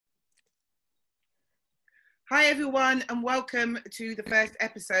Hi everyone, and welcome to the first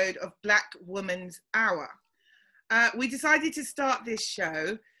episode of Black Woman's Hour. We decided to start this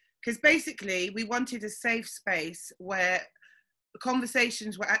show because basically we wanted a safe space where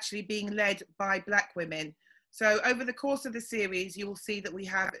conversations were actually being led by Black women. So over the course of the series, you will see that we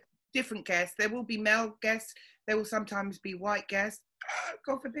have different guests. There will be male guests. There will sometimes be white guests.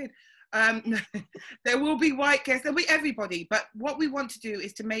 God forbid. There will be white guests. There'll be everybody. But what we want to do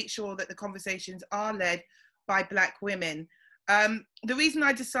is to make sure that the conversations are led by Black women. The reason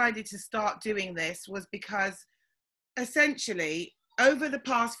I decided to start doing this was because essentially over the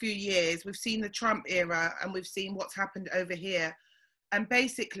past few years, we've seen the Trump era and we've seen what's happened over here. And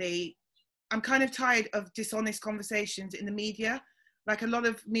basically, I'm kind of tired of dishonest conversations in the media. Like a lot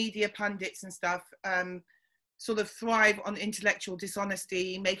of media pundits and stuff sort of thrive on intellectual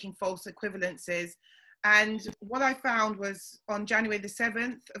dishonesty, making false equivalences. And what I found was on January the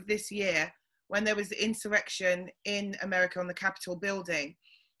 7th of this year, when there was the insurrection in America on the Capitol building,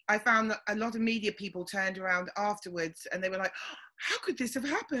 I found that a lot of media people turned around afterwards and they were like, how could this have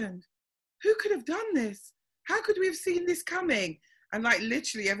happened? Who could have done this? How could we have seen this coming? And like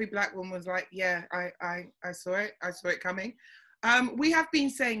literally every Black woman was like, yeah, I saw it. I saw it coming. We have been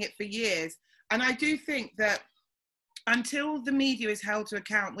saying it for years. And I do think that until the media is held to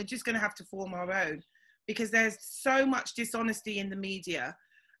account, we're just going to have to form our own, because there's so much dishonesty in the media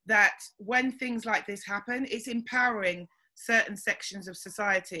that when things like this happen, it's empowering certain sections of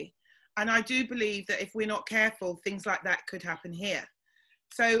society. And I do believe that if we're not careful, things like that could happen here.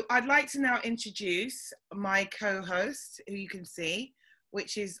 So I'd like to now introduce my co-host, who you can see,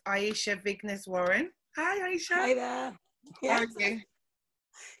 which is Aisha Vignes-Warren. Hi, Aisha. Hi there. How are you?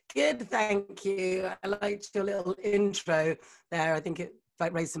 Good, thank you. I liked your little intro there. I think it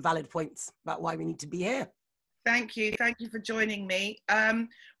raised some valid points about why we need to be here. Thank you. Thank you for joining me.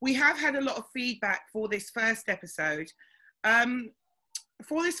 We have had a lot of feedback for this first episode.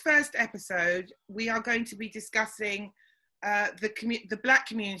 For this first episode, we are going to be discussing the Black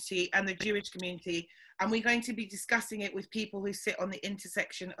community and the Jewish community, and we're going to be discussing it with people who sit on the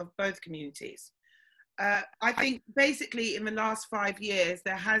intersection of both communities. I think basically in the last 5 years,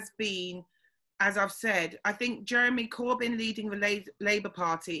 there has been, as I've said, I think Jeremy Corbyn leading the Labour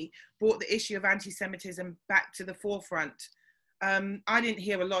Party brought the issue of anti-Semitism back to the forefront. I didn't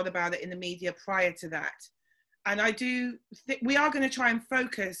hear a lot about it in the media prior to that. And I do think we are going to try and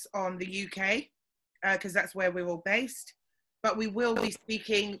focus on the UK because that's where we're all based. But we will be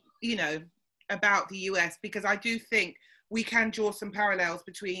speaking, you know, about the US, because I do think we can draw some parallels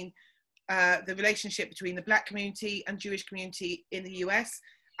between the relationship between the Black community and Jewish community in the US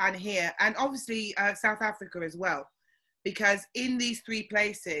and here, and obviously South Africa as well, because in these three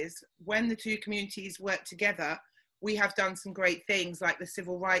places, when the two communities work together, we have done some great things like the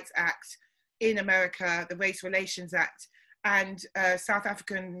Civil Rights Act in America, the Race Relations Act, and South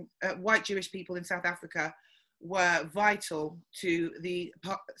African, white Jewish people in South Africa were vital to the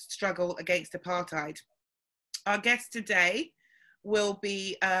struggle against apartheid. Our guest today will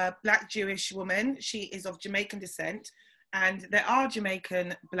be a Black Jewish woman. She is of Jamaican descent, and there are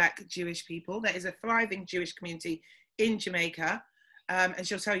Jamaican Black Jewish people. There is a thriving Jewish community in Jamaica, and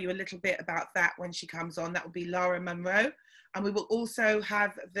she'll tell you a little bit about that when she comes on. That will be Lara Munroe. And we will also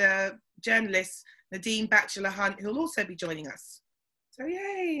have the journalist Nadine Batchelor-Hunt, who will also be joining us. So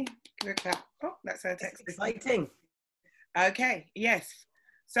yay, give her a clap. Oh, that's her text. Exciting. Okay, yes.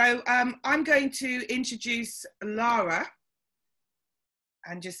 So I'm going to introduce Lara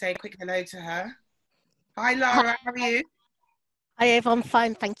and just say a quick hello to her. Hi, Lara, how are you? Hi, Eve, I'm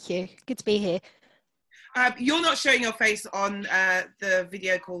fine, thank you. Good to be here. You're not showing your face on the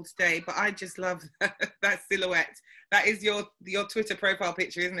video call today, but I just love that silhouette. That is your Twitter profile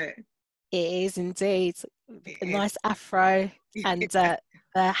picture, isn't it? It is indeed. A nice afro and the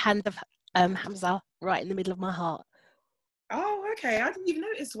hand of Hamza right in the middle of my heart. Oh, okay. I didn't even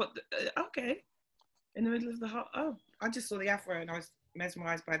notice what. Okay, in the middle of the heart. Oh, I just saw the afro and I was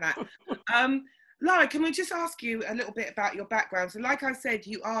mesmerised by that. Lara, can we just ask you a little bit about your background? So like I said,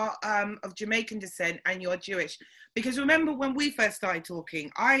 you are of Jamaican descent and you're Jewish. Because remember when we first started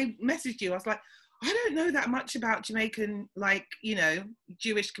talking, I messaged you, I was like, I don't know that much about Jamaican, like, you know,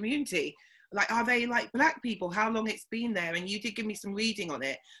 Jewish community. Like, are they like Black people? How long it's been there? And you did give me some reading on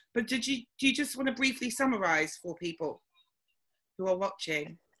it. But do you just want to briefly summarise for people who are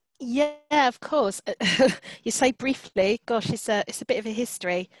watching? Yeah, of course. You say briefly, gosh, it's a bit of a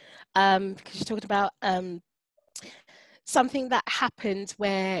history, because you're talking about something that happened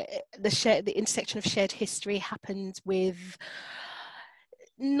where the intersection of shared history happened with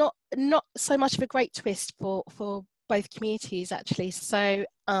not so much of a great twist for both communities actually. So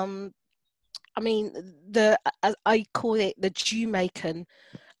I mean, I call it the Jamaican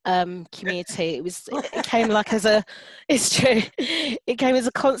community. It came like as a, it's true, it came as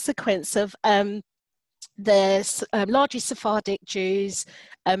a consequence of the largely Sephardic Jews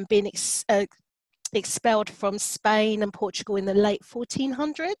being expelled from Spain and Portugal in the late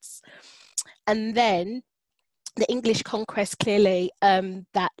 1400s, and then the English conquest, clearly,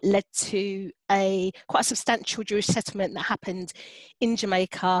 that led to quite a substantial Jewish settlement that happened in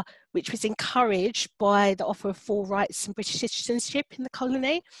Jamaica, which was encouraged by the offer of full rights and British citizenship in the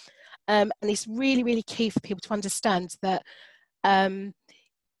colony. And it's really, really key for people to understand that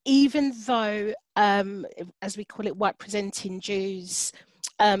even though, as we call it, white presenting Jews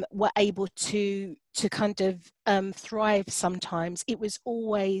were able to kind of thrive sometimes, they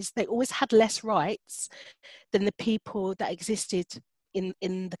always had less rights than the people that existed in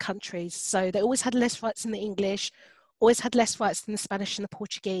the countries. So they always had less rights than the English, always had less rights than the Spanish and the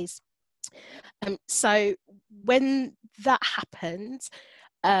Portuguese. So when that happened,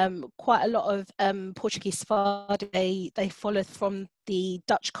 quite a lot of Portuguese Sephardi, they followed from the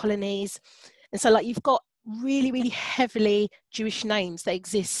Dutch colonies. And so like you've got really, really heavily Jewish names that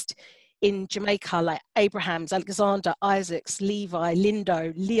exist in Jamaica, like Abraham's, Alexander, Isaac's, Levi,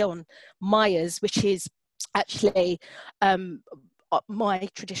 Lindo, Leon, Myers, which is actually my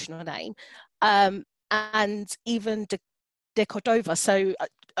traditional name, and even de Cordova. So,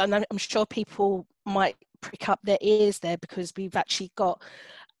 and I'm sure people might prick up their ears there, because we've actually got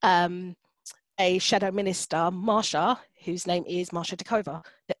a shadow minister, Marsha, whose name is Marsha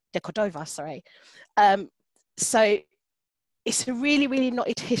de Cordova, sorry. So it's a really, really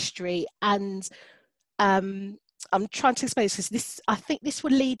knotted history, and I'm trying to explain this because I think this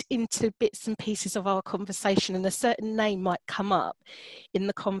will lead into bits and pieces of our conversation, and a certain name might come up in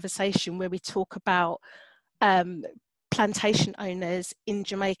the conversation where we talk about plantation owners in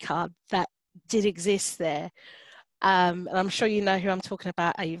Jamaica that did exist there. And I'm sure you know who I'm talking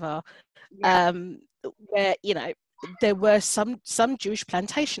about, Ava, yeah. Where, you know, there were some Jewish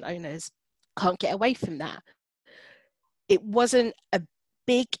plantation owners. Can't get away from that. It wasn't a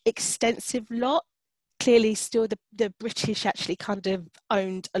big, extensive lot. Clearly, still the British actually kind of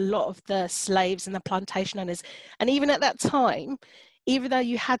owned a lot of the slaves and the plantation owners. And even at that time, even though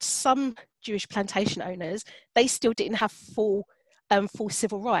you had some Jewish plantation owners, they still didn't have full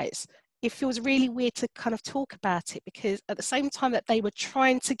civil rights. It feels really weird to kind of talk about it, because at the same time that they were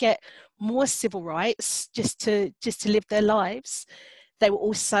trying to get more civil rights just to live their lives, they were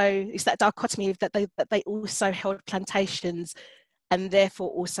also, it's that dichotomy that they also held plantations and therefore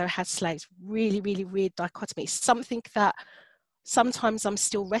also had slaves. Really, really weird dichotomy. Something that sometimes I'm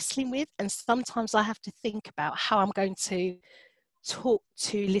still wrestling with, and sometimes I have to think about how I'm going to talk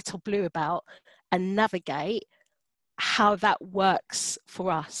to Little Blue about and navigate how that works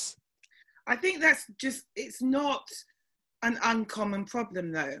for us. I think that's just, it's not an uncommon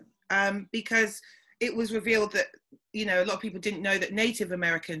problem though, because it was revealed that, you know, a lot of people didn't know that Native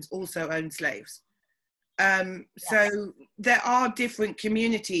Americans also owned slaves. Yes. So there are different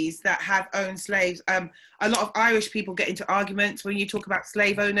communities that have owned slaves. A lot of Irish people get into arguments when you talk about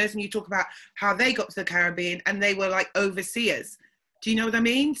slave owners and you talk about how they got to the Caribbean and they were like overseers. Do you know what I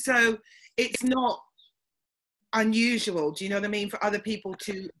mean? So it's not unusual, do you know what I mean, for other people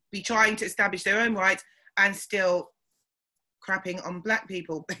to be trying to establish their own rights and still crapping on black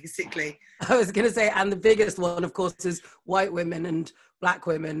people, basically. I was going to say, and the biggest one, of course, is white women and black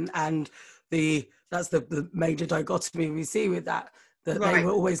women, and that's the major dichotomy we see with that right. They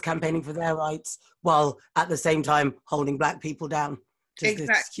were always campaigning for their rights while at the same time holding black people down. Exactly.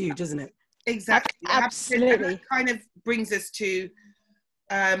 It's huge, isn't it? Exactly. Absolutely. And that kind of brings us to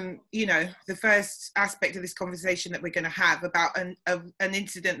you know, the first aspect of this conversation that we're going to have about an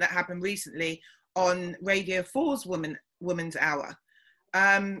incident that happened recently on Radio 4's Woman's Hour.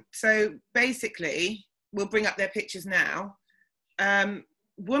 So basically, we'll bring up their pictures now.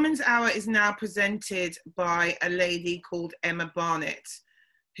 Woman's Hour is now presented by a lady called Emma Barnett,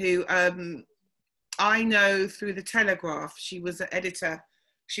 who I know through the Telegraph. She was an editor.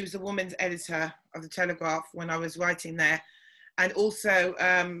 She was the woman's editor of the Telegraph when I was writing there. And also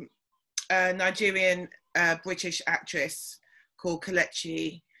a Nigerian British actress called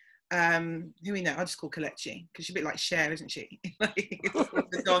Kelechi, who we know, I'll just call Kelechi, because she's a bit like Cher, isn't she? Like,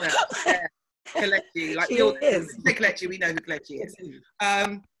 Madonna, Cher, Kelechi, like we all say Kelechi, we know who Kelechi is.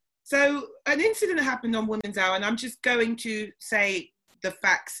 So an incident happened on Women's Hour, and I'm just going to say the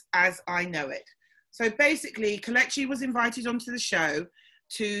facts as I know it. So basically, Kelechi was invited onto the show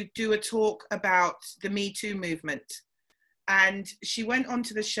to do a talk about the Me Too movement. And she went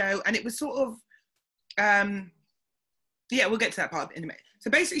onto the show, and it was sort of, yeah, we'll get to that part in a minute. So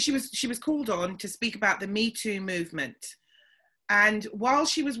basically she was called on to speak about the Me Too movement. And while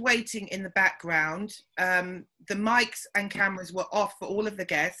she was waiting in the background, the mics and cameras were off for all of the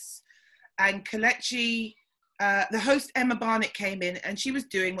guests. And Kelechi, the host Emma Barnett, came in, and she was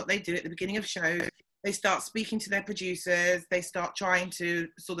doing what they do at the beginning of shows. They start speaking to their producers. They start trying to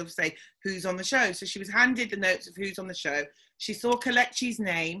sort of say who's on the show. So she was handed the notes of who's on the show. She saw Kelechi's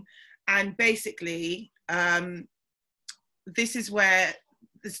name, and basically this is where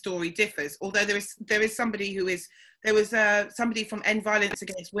the story differs. Although there is somebody who is, there was somebody from End Violence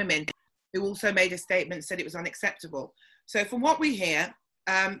Against Women who also made a statement, said it was unacceptable. So from what we hear,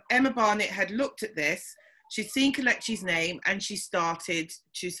 Emma Barnett had looked at this, she'd seen Kelechi's name, and she started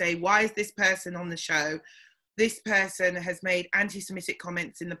to say, why is this person on the show? This person has made anti-Semitic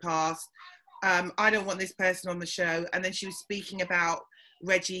comments in the past. I don't want this person on the show. And then she was speaking about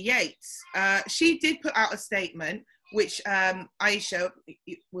Reggie Yates. She did put out a statement, which Aisha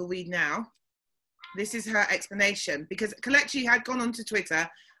will read now. This is her explanation, because Kelechi had gone onto Twitter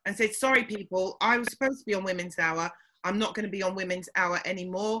and said, sorry people, I was supposed to be on Women's Hour. I'm not going to be on Women's Hour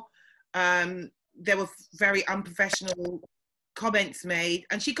anymore. There were very unprofessional comments made,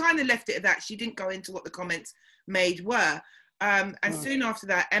 and she kind of left it at that. She didn't go into what the comments made were. And soon after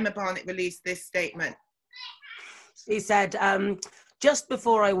that, Emma Barnett released this statement. She said, just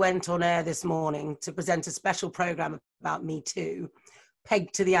before I went on air this morning to present a special programme about Me Too,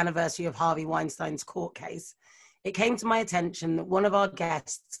 pegged to the anniversary of Harvey Weinstein's court case, it came to my attention that one of our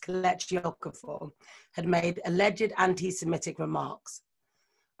guests, Kelechi Okafor, had made alleged anti-Semitic remarks.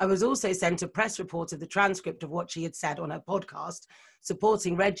 I was also sent a press report of the transcript of what she had said on her podcast,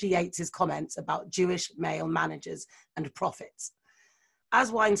 supporting Reggie Yates' comments about Jewish male managers and prophets.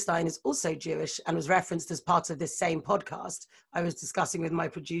 As Weinstein is also Jewish and was referenced as part of this same podcast, I was discussing with my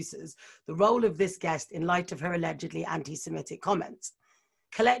producers the role of this guest in light of her allegedly anti-Semitic comments.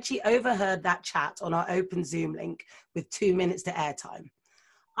 Kelechi overheard that chat on our open Zoom link with 2 minutes to airtime.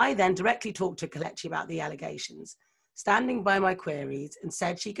 I then directly talked to Kelechi about the allegations, standing by my queries, and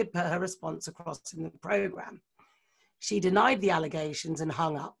said she could put her response across in the programme. She denied the allegations and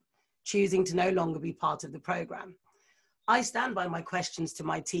hung up, choosing to no longer be part of the programme. I stand by my questions to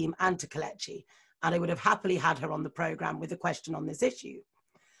my team and to Kelechi, and I would have happily had her on the programme with a question on this issue.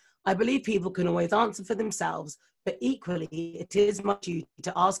 I believe people can always answer for themselves, but equally it is my duty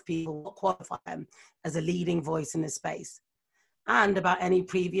to ask people what qualify them as a leading voice in this space, and about any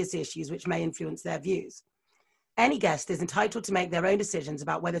previous issues which may influence their views. Any guest is entitled to make their own decisions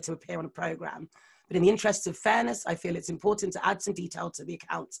about whether to appear on a programme, but in the interests of fairness, I feel it's important to add some detail to the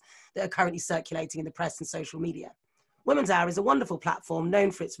accounts that are currently circulating in the press and social media. Women's Hour is a wonderful platform known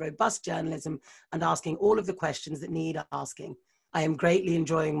for its robust journalism and asking all of the questions that need asking. I am greatly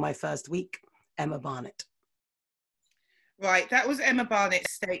enjoying my first week. Emma Barnett. Right, that was Emma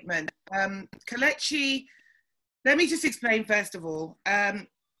Barnett's statement. Kelechi, let me just explain first of all.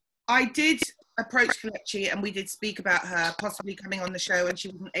 I did approach Kelechi and we did speak about her possibly coming on the show, and she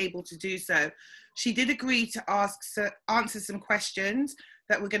wasn't able to do so. She did agree to answer some questions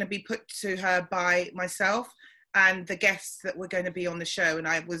that were going to be put to her by myself and the guests that were going to be on the show, and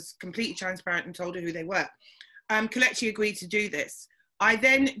I was completely transparent and told her who they were. Kelechi agreed to do this. I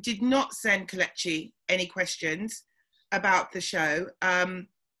then did not send Kelechi any questions about the show,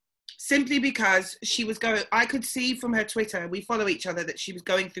 simply because she was going, I could see from her Twitter, we follow each other, that she was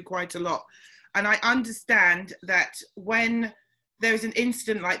going through quite a lot. And I understand that when there is an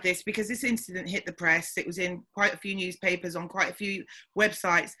incident like this, because this incident hit the press, it was in quite a few newspapers, on quite a few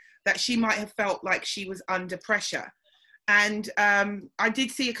websites, that she might have felt like she was under pressure. And I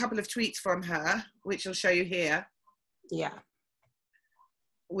did see a couple of tweets from her, which I'll show you here. Yeah.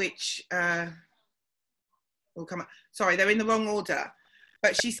 Which will come up. Sorry, they're in the wrong order.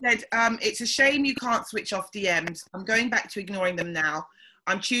 But she said, it's a shame you can't switch off DMs. I'm going back to ignoring them now.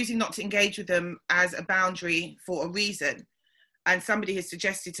 I'm choosing not to engage with them as a boundary for a reason. And somebody has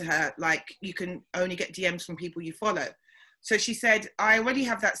suggested to her, like, you can only get DMs from people you follow. So she said, I already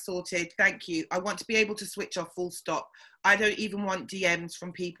have that sorted. Thank you. I want to be able to switch off, full stop. I don't even want DMs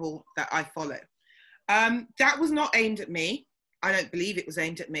from people that I follow. That was not aimed at me. I don't believe it was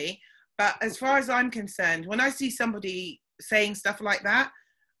aimed at me. But as far as I'm concerned, when I see somebody saying stuff like that,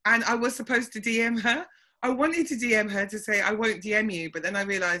 and I was supposed to DM her, I wanted to DM her to say, I won't DM you. But then I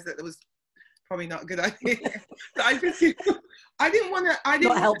realized that it was probably not a good idea. So I didn't want to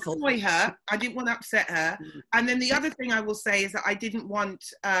annoy her. I didn't want to upset her. And then the other thing I will say is that I didn't want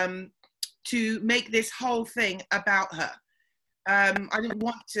to make this whole thing about her. I didn't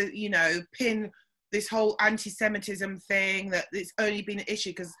want to, you know, pin this whole anti-Semitism thing, that it's only been an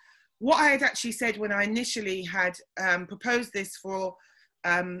issue. Because what I had actually said when I initially had proposed this for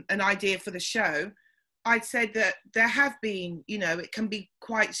an idea for the show, I'd said that there have been, you know, it can be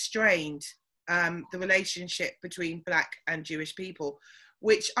quite strained, the relationship between Black and Jewish people,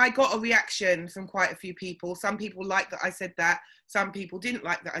 which I got a reaction from quite a few people. Some people liked that I said that. Some people didn't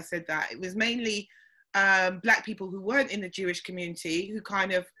like that I said that. It was mainly Black people who weren't in the Jewish community who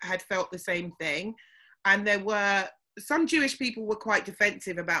kind of had felt the same thing. And there were some Jewish people were quite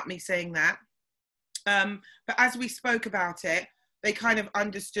defensive about me saying that. But as we spoke about it, they kind of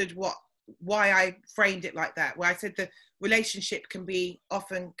understood why I framed it like that, where I said the relationship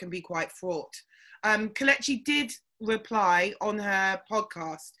often can be quite fraught. Kelechi did reply on her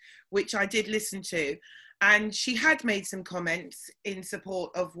podcast, which I did listen to, and she had made some comments in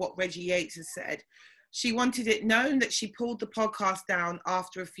support of what Reggie Yates has said. She wanted it known that she pulled the podcast down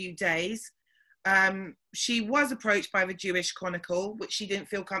after a few days. She was approached by the Jewish Chronicle, which she didn't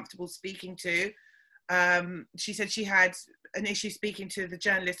feel comfortable speaking to. She said she had an issue speaking to the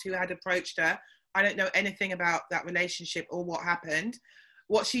journalist who had approached her. I don't know anything about that relationship or what happened.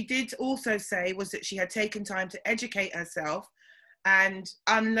 What she did also say was that she had taken time to educate herself and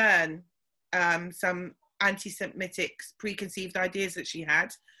unlearn some anti-Semitic preconceived ideas that she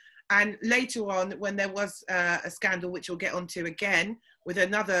had. And later on, when there was a scandal, which we'll get onto again, with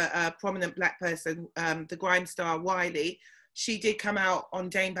another prominent Black person, the grime star Wiley, she did come out on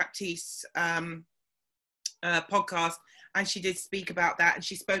Dane Baptiste's podcast, and she did speak about that, and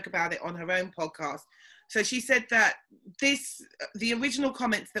she spoke about it on her own podcast. So she said that the original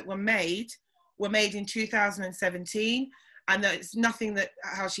comments that were made in 2017, and that it's nothing that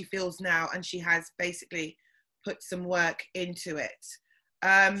how she feels now, and she has basically put some work into it.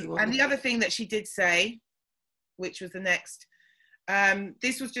 And the other thing that she did say, which was the next,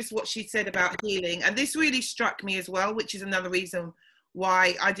 this was just what she said about healing, and this really struck me as well, which is another reason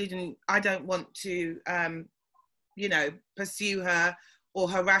why I don't want to you know, pursue her or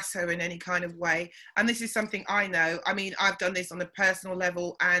harass her in any kind of way. And this is something I know. I mean, I've done this on a personal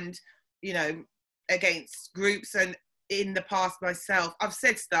level and, you know, against groups, and in the past myself, I've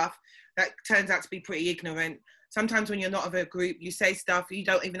said stuff that turns out to be pretty ignorant. Sometimes when you're not of a group, you say stuff, you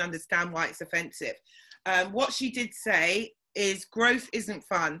don't even understand why it's offensive. What she did say is growth isn't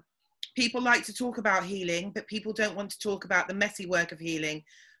fun. People like to talk about healing, but people don't want to talk about the messy work of healing,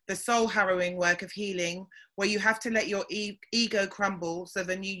 the soul harrowing work of healing, where you have to let your ego crumble so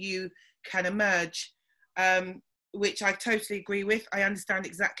the new you can emerge, which I totally agree with. I understand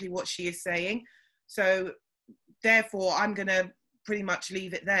exactly what she is saying. So therefore, I'm going to pretty much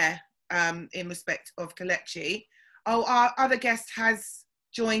leave it there in respect of Kelechi. Oh, our other guest has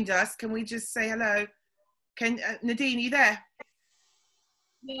joined us. Can we just say hello? Nadine, are you there?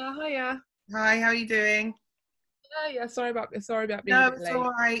 Yeah, hiya. Hi, how are you doing? Yeah, sorry about being No, a bit it's late.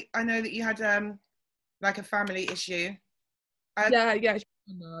 all right. I know that you had like a family issue. Yeah, but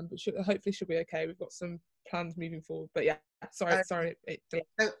hopefully she'll be okay. We've got some plans moving forward. But yeah, sorry. So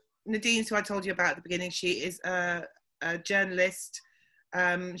Nadine, who I told you about at the beginning, she is a journalist.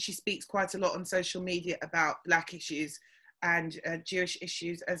 She speaks quite a lot on social media about Black issues and Jewish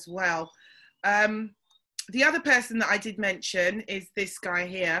issues as well. The other person that I did mention is this guy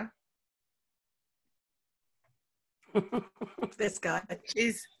here. This guy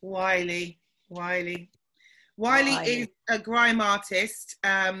is Wiley. Wiley is a grime artist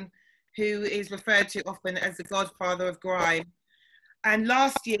who is referred to often as the godfather of grime. And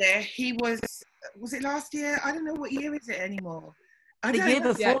last year he was it last year? I don't know what year is it anymore. The year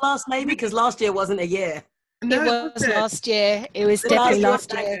before last, maybe, because last year wasn't a year. No, it was last year. It was definitely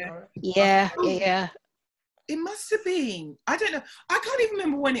last year. Yeah. It must have been. I don't know. I can't even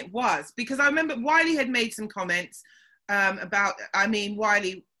remember when it was, because I remember Wiley had made some comments about, I mean,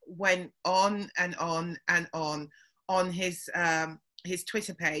 Wiley went on and on and on his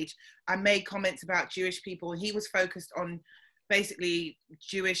Twitter page and made comments about Jewish people. He was focused on basically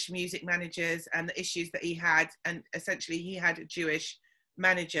Jewish music managers and the issues that he had. And essentially he had a Jewish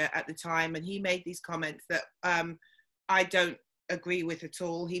manager at the time. And he made these comments that I don't agree with at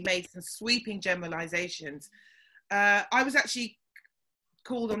all. He made some sweeping generalizations. I was actually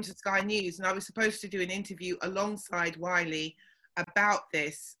called onto Sky News, and I was supposed to do an interview alongside Wiley about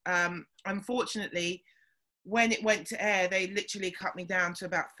this. Unfortunately, when it went to air, they literally cut me down to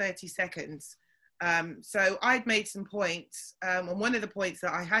about 30 seconds. So I'd made some points, and one of the points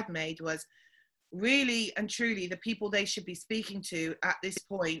that I had made was really and truly the people they should be speaking to at this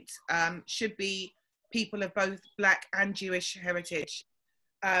point should be people of both Black and Jewish heritage.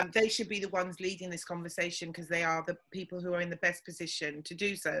 They should be the ones leading this conversation, because they are the people who are in the best position to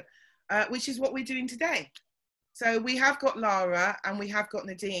do so, which is what we're doing today. So we have got Lara and we have got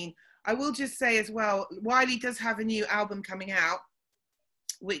Nadine. I will just say as well, Wiley does have a new album coming out.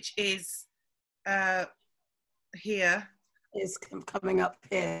 which is here. It's coming up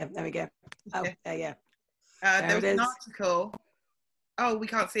here. There we go. Oh, yeah. There was an article. Oh, we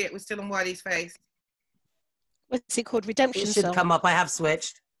can't see it. We're still on Wiley's face. What's it called? Redemption It should Song. come up. I have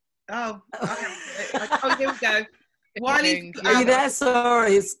switched. Oh, here we go. Wiley's Are you there?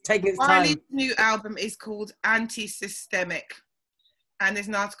 Sorry, it's taking its Wiley's time. new album is called Anti-Systemic. And there's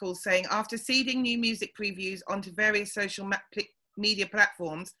an article saying, after seeding new music previews onto various social media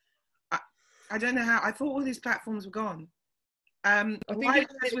platforms, I don't know how, I thought all these platforms were gone. I think Wiley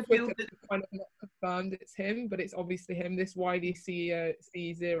it's revealed that kind of not confirmed it's him, but it's obviously him, this Wiley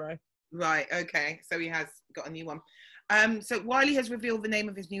C0. Right, okay, so he has got a new one. So Wiley has revealed the name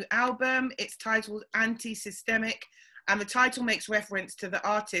of his new album. It's titled Anti-Systemic, and the title makes reference to the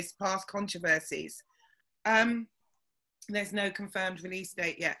artist's past controversies. There's no confirmed release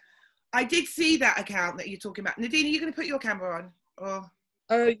date yet. I did see that account that you're talking about. Nadine, are you going to put your camera on? Or?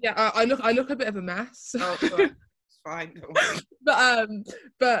 Yeah, I look a bit of a mess. Oh, right. It's fine.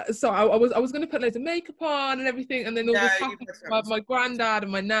 But so I was going to put loads of makeup on and everything, and then all this happened with my granddad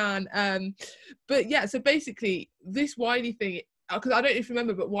and my nan. But yeah, so basically this Wiley thing, because I don't know if you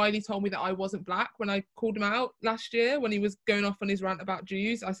remember, but Wiley told me that I wasn't black when I called him out last year when he was going off on his rant about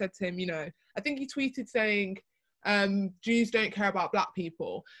Jews. I said to him, I think he tweeted saying, Jews don't care about black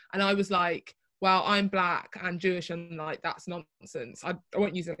people, and I was like, well, I'm black and Jewish, and like that's nonsense. I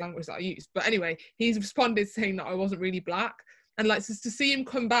won't use the language that I used, but anyway, he's responded saying that I wasn't really black, and like to see him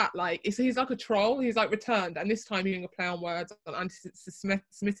come back, like he's like a troll. He's like returned, and this time using a play on words on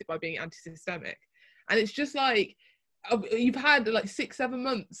anti-Semitic by being anti-systemic, and it's just like you've had like 6-7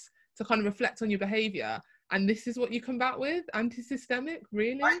 months to kind of reflect on your behaviour, and this is what you come back with, anti-systemic,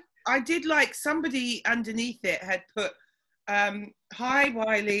 really? I did like somebody underneath it had put, hi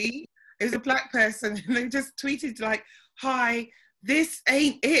Wiley, it was a black person, and they just tweeted like, hi, this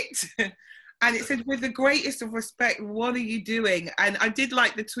ain't it. And it said, with the greatest of respect, what are you doing? And I did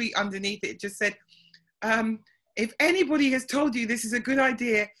like the tweet underneath it. It just said, if anybody has told you this is a good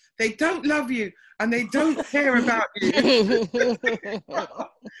idea, they don't love you and they don't care about you.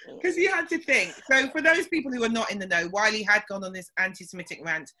 Because you had to think. So for those people who are not in the know, Wiley had gone on this anti-Semitic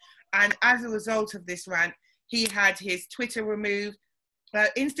rant. And as a result of this rant, he had his Twitter removed,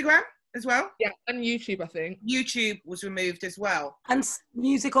 Instagram as well. Yeah, and YouTube, I think. YouTube was removed as well. And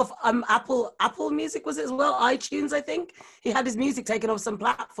music off Apple Music was it as well? iTunes, I think. He had his music taken off some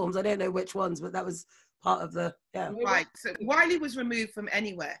platforms. I don't know which ones, but that was part of the, yeah. Right, so Wiley was removed from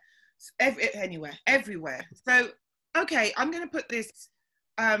anywhere. Everywhere. So, okay, I'm going to put this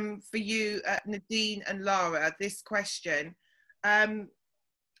for you, Nadine and Lara, this question.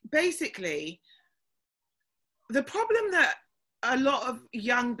 Basically, the problem that a lot of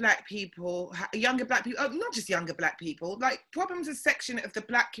younger black people, not just younger black people, like problems a section of the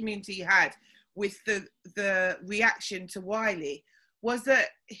black community had with the reaction to Wiley was that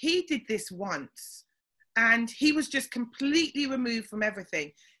he did this once and he was just completely removed from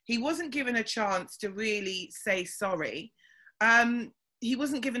everything. He wasn't given a chance to really say sorry. He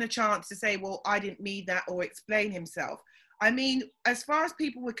wasn't given a chance to say, well, I didn't mean that, or explain himself. I mean, as far as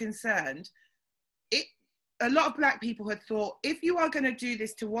people were concerned, a lot of black people had thought, if you are going to do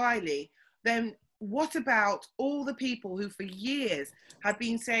this to Wiley, then what about all the people who for years have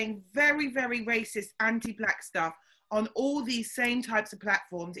been saying very, very racist, anti-black stuff on all these same types of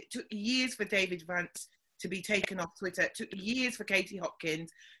platforms? It took years for David Vance to be taken off Twitter. It took years for Katie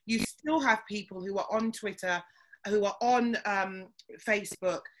Hopkins. You still have people who are on Twitter, who are on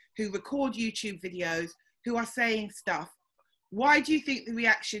Facebook, who record YouTube videos, who are saying stuff. Why do you think the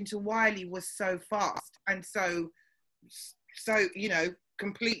reaction to Wiley was so fast and so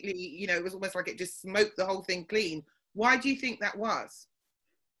completely, it was almost like it just smoked the whole thing clean? Why do you think that was?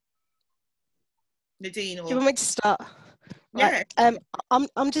 Nadine, or... Do you want me to start? Yeah. Right.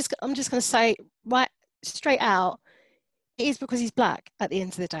 I'm just going to say right straight out, it is because he's black at the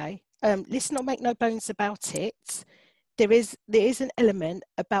end of the day. Let's not make no bones about it. There is an element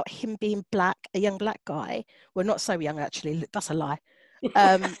about him being black, a young black guy. Well, not so young actually. That's a lie.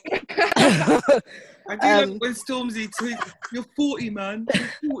 I do love when Stormzy tweets, "You're 40, man.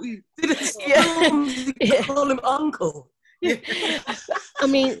 You're 40." Stormzy call him uncle. Yeah. I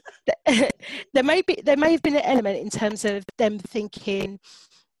mean, there may have been an element in terms of them thinking,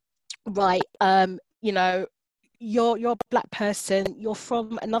 right, you're a black person, you're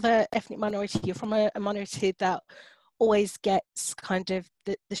from another ethnic minority, you're from a minority that always gets kind of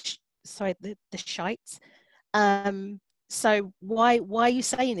the shite. So why are you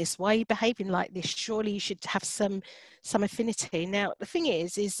saying this? Why are you behaving like this? Surely you should have some affinity. Now the thing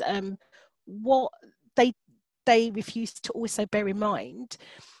is what they refuse to also bear in mind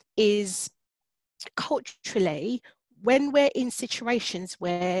is culturally, when we're in situations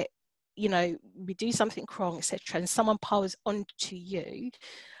where, you know, we do something wrong, etc., and someone piles onto you,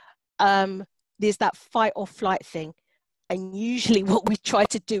 there's that fight or flight thing. And usually what we try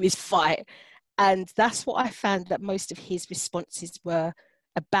to do is fight. And that's what I found that most of his responses were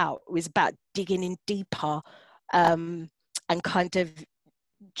about. It was about digging in deeper, and kind of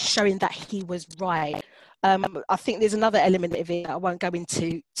showing that he was right. I think there's another element of it I won't go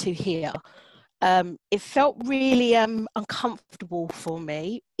into here. It felt really uncomfortable for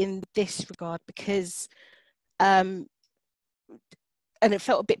me in this regard because, and it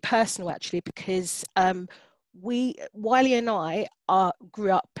felt a bit personal actually, because Wiley and I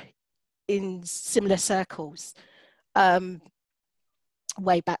grew up in similar circles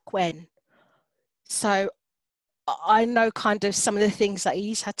way back when. So I know kind of some of the things that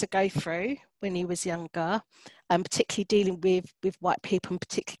he's had to go through when he was younger, and particularly dealing with white people, and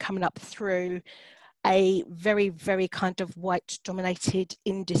particularly coming up through a very, very kind of white dominated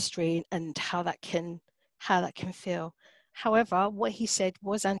industry, and how that can feel. However, what he said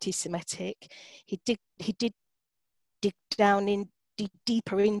was anti-Semitic. He did dig down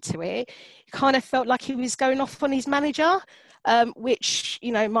deeper into it. It kind of felt like he was going off on his manager, which,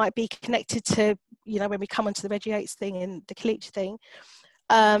 you know, might be connected to, you know, when we come onto the Reggie Yates thing and the Khalid thing.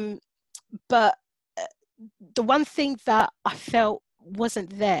 But the one thing that I felt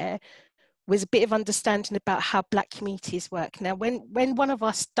wasn't there was a bit of understanding about how Black communities work. Now, when one of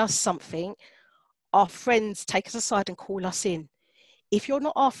us does something, our friends take us aside and call us in. If you're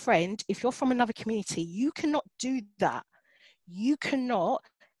not our friend, if you're from another community, you cannot do that. You cannot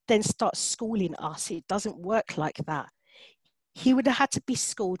then start schooling us. It doesn't work like that. He would have had to be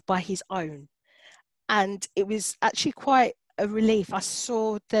schooled by his own. And it was actually quite a relief. I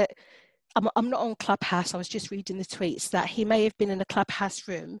saw that, I'm not on Clubhouse, I was just reading the tweets, that he may have been in a Clubhouse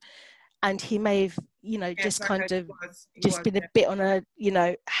room and he may have, you know, yes, just kind of was, been a bit on a, you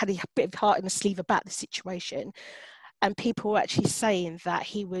know, had a bit of heart in the sleeve about the situation. And people were actually saying that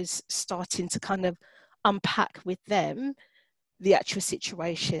he was starting to kind of unpack with them the actual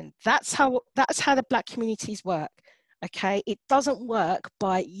situation. That's how the Black communities work. Okay, it doesn't work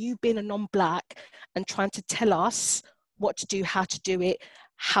by you being a non-Black and trying to tell us what to do, how to do it,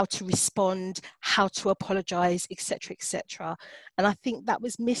 how to respond, how to apologize, etc., etc. And I think that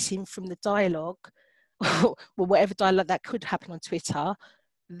was missing from the dialogue, or whatever dialogue that could happen on Twitter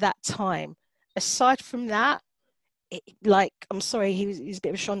that time. Aside from that, like, I'm sorry, he was a bit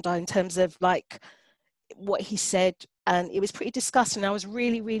of a shonda in terms of like what he said, and it was pretty disgusting. I was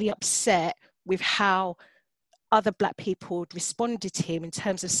really, really upset with how other Black people responded to him in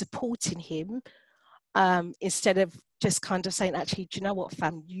terms of supporting him, instead of just kind of saying, actually, do you know what,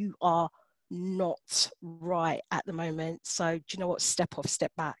 fam, you are not right at the moment. So do you know what, step off,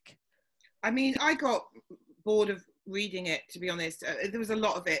 step back. I mean, I got bored of reading it, to be honest. There was a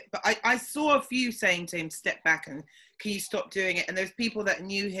lot of it, but I saw a few saying to him, step back and can you stop doing it? And there's people that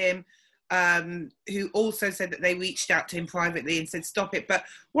knew him who also said that they reached out to him privately and said, stop it. But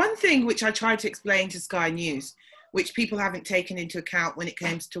one thing which I tried to explain to Sky News, which people haven't taken into account when it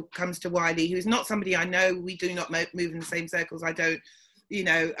comes to Wiley, who's not somebody I know. We do not move in the same circles. I don't, you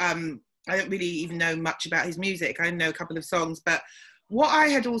know, I don't really even know much about his music. I know a couple of songs, but what I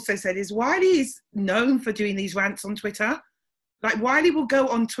had also said is Wiley is known for doing these rants on Twitter. Like, Wiley will go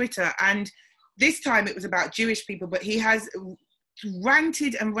on Twitter, and this time it was about Jewish people, but he has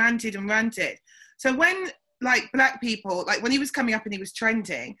ranted and ranted and ranted. So when, like, Black people, like when he was coming up and he was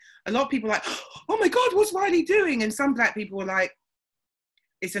trending, a lot of people were like, oh my God, what's Wiley doing? And some Black people were like,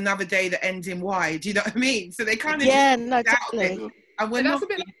 it's another day that ends in Y. Do you know what I mean? So they kind of totally. And we're that's not a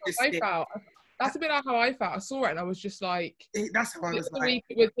bit like how I felt. That's a bit like how I felt. I saw it and I was just like, that's how I was like.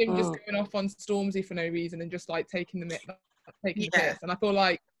 With him just going off on Stormzy for no reason and just like taking the piss. And I thought,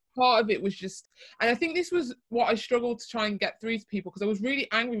 like, part of it was just, and I think this was what I struggled to try and get through to people, because I was really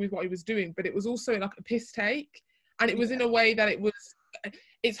angry with what he was doing, but it was also like a piss take, and it was in a way that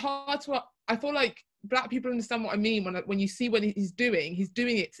it's hard to, I feel like Black people understand what I mean when you see what he's doing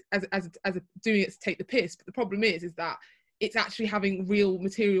it as doing it to take the piss, but the problem is that it's actually having real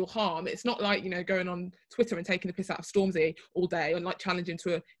material harm. It's not like, you know, going on Twitter and taking the piss out of Stormzy all day and like challenging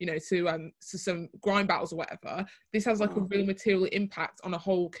to some grime battles or whatever. This has like a real material impact on a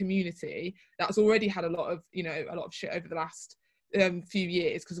whole community that's already had a lot of shit over the last few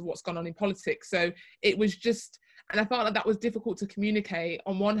years because of what's gone on in politics. So it was just, and I felt like that was difficult to communicate.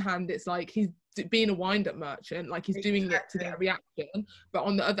 On one hand, it's like he's being a wind-up merchant, like he's doing it to get a reaction, but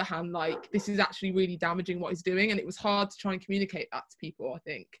on the other hand, like, this is actually really damaging what he's doing, and it was hard to try and communicate that to people, I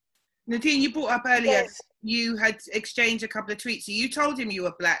think. Nadine, you brought up earlier, Yes. you had exchanged a couple of tweets. So you told him you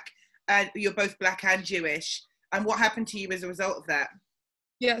were black, and you're both black and Jewish. And what happened to you as a result of that?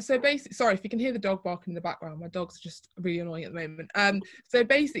 Yeah, so basically, sorry if you can hear the dog barking in the background. My dog's just really annoying at the moment. So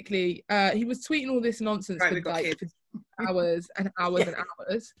basically, he was tweeting all this nonsense for like hours and hours and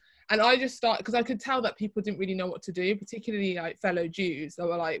hours. And I just started, because I could tell that people didn't really know what to do, particularly like fellow Jews. They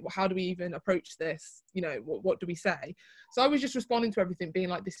were like, well, how do we even approach this? You know, what do we say? So I was just responding to everything, being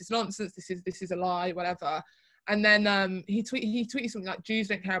like, this is nonsense, this is a lie, whatever. And then he tweeted something like, Jews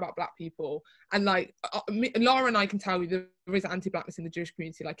don't care about black people. And like, Lara and I can tell you there is anti-blackness in the Jewish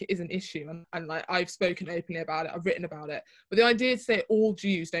community. Like, it is an issue. And like, I've spoken openly about it. I've written about it. But the idea to say all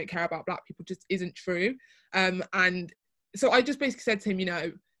Jews don't care about black people just isn't true. And so I just basically said to him, you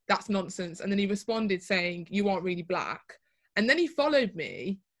know, that's nonsense. And then he responded saying, you aren't really black. And then he followed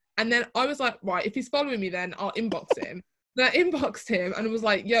me. And then I was like, right, if he's following me, then I'll inbox him. Then I inboxed him and was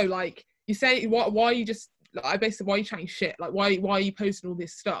like, yo, like, you say, why are you just, I basically, why are you chatting shit? Like, why are you posting all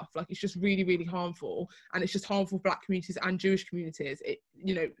this stuff? Like, it's just really, really harmful. And it's just harmful for black communities and Jewish communities. It,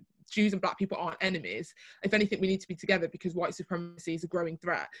 you know, Jews and black people aren't enemies. If anything, we need to be together because white supremacy is a growing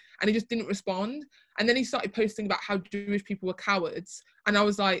threat. And he just didn't respond. And then he started posting about how Jewish people were cowards. And I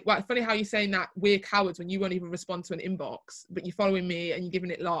was like, well, it's funny how you're saying that we're cowards when you won't even respond to an inbox, but you're following me and you're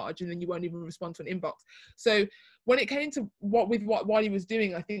giving it large and then you won't even respond to an inbox. So when it came to what he was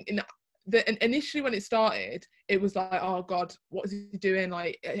doing, I think initially when it started, it was like, oh God, what is he doing?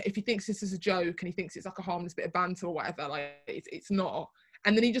 Like, if he thinks this is a joke and he thinks it's like a harmless bit of banter or whatever, like it's not.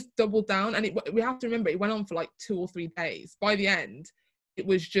 And then he just doubled down, and we have to remember it went on for like 2 or 3 days. By the end, it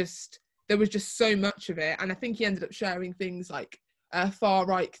was just, there was just so much of it. And I think he ended up sharing things like far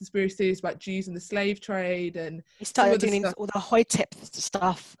right conspiracies about Jews and the slave trade, and he started doing all the high-tech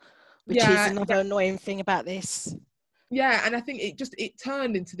stuff, which is another annoying thing about this. Yeah, and I think it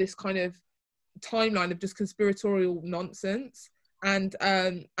turned into this kind of timeline of just conspiratorial nonsense. And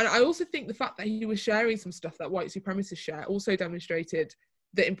I also think the fact that he was sharing some stuff that white supremacists share also demonstrated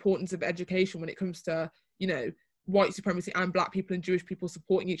the importance of education when it comes to, you know, white supremacy and black people and Jewish people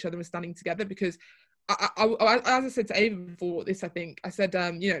supporting each other and standing together. Because as I said to Ava before this, I think I said,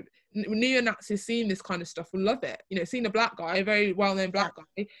 you know, neo-Nazis seeing this kind of stuff will love it. You know, seeing a black guy, a very well-known black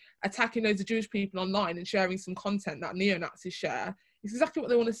guy, attacking loads of Jewish people online and sharing some content that neo-Nazis share. It's exactly what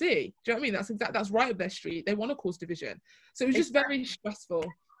they want to see. Do you know what I mean? That's right up their street. They want to cause division. So it was just very stressful.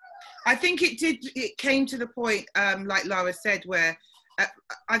 I think it came to the point, like Lara said, where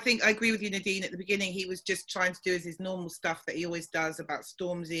I think I agree with you, Nadine. At the beginning, he was just trying to do his normal stuff that he always does about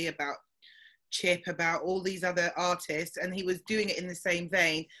Stormzy, about Chip, about all these other artists, and he was doing it in the same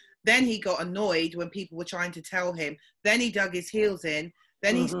vein. Then he got annoyed when people were trying to tell him. Then he dug his heels in.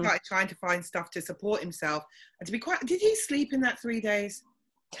 Then he started trying to find stuff to support himself. And to be quite, did he sleep in that 3 days?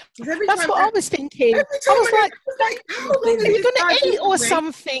 That's what I was thinking. I was like, are you going to eat or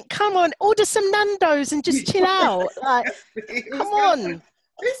something? Come on, order some Nando's and just chill out. Like, come on.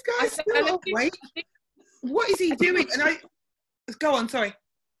 This guy's still awake. What is he doing? And go on, sorry.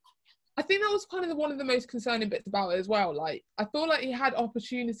 I think that was kind of one of the most concerning bits about it as well. Like, I feel like he had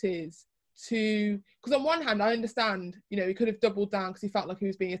opportunities to, because on one hand I understand, you know, he could have doubled down because he felt like he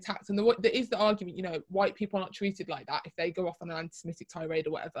was being attacked, and there is the argument, you know, white people are not treated like that. If they go off on an anti-Semitic tirade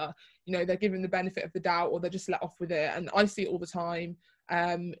or whatever, you know, they're given the benefit of the doubt, or they're just let off with it. And I see it all the time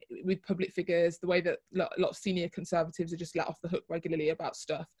with public figures, the way that a lot of senior conservatives are just let off the hook regularly about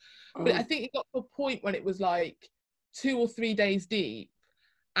stuff. But I think it got to a point when it was like 2 or 3 days deep,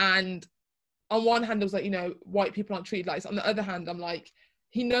 and on one hand I was like, you know, white people aren't treated like this. On the other hand, I'm like,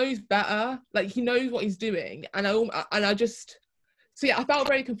 he knows better, like he knows what he's doing. And I just, so yeah, I felt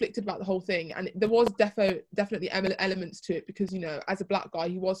very conflicted about the whole thing. And there was definitely elements to it because, you know, as a black guy,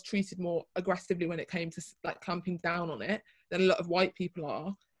 he was treated more aggressively when it came to like clamping down on it than a lot of white people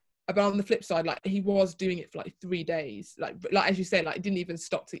are. But on the flip side, like he was doing it for like 3 days, like as you say, like didn't even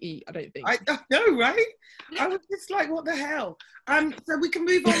stop to eat. I don't think. I know, right? I was just like, what the hell? So we can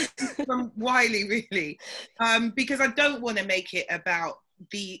move on from Wiley, really, because I don't want to make it about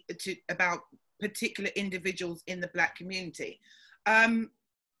particular individuals in the black community.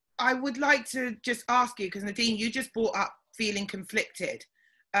 I would like to just ask you, because Nadine, you just brought up feeling conflicted.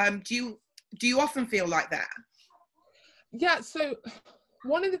 Do you often feel like that? Yeah. So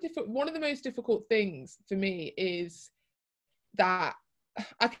one of the most difficult things for me is that,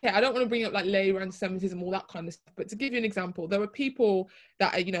 okay, I don't want to bring up like Labour anti-Semitism, all that kind of stuff, but to give you an example, there are people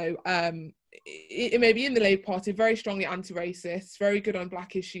that are, you know, it may be in the Labour Party, very strongly anti-racist, very good on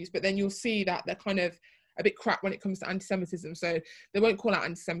black issues, but then you'll see that they're kind of a bit crap when it comes to anti-Semitism. So they won't call out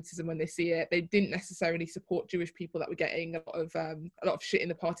anti-Semitism when they see it. They didn't necessarily support Jewish people that were getting a lot of shit in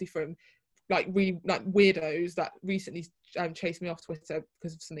the party from like really like weirdos that recently chased me off Twitter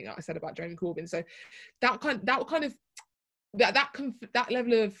because of something that I said about Jeremy Corbyn. So that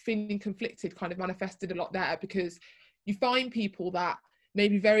level of feeling conflicted kind of manifested a lot there, because you find people that may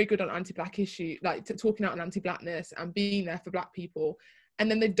be very good on anti-black issue, like talking out on anti-blackness and being there for black people, and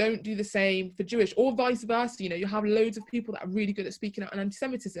then they don't do the same for Jewish, or vice versa. You know, you have loads of people that are really good at speaking out on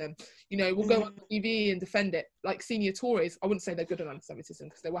anti-Semitism, you know, will go on TV and defend it, like senior Tories. I wouldn't say they're good on anti-Semitism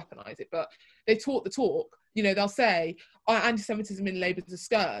because they weaponize it, but they talk the talk. You know, they'll say, oh, anti-Semitism in Labour is a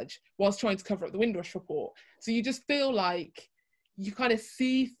scourge, whilst trying to cover up the Windrush report. So you just feel like you kind of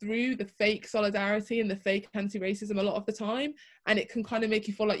see through the fake solidarity and the fake anti-racism a lot of the time, and it can kind of make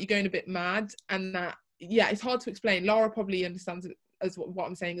you feel like you're going a bit mad, and that, yeah, it's hard to explain. Lara probably understands it as what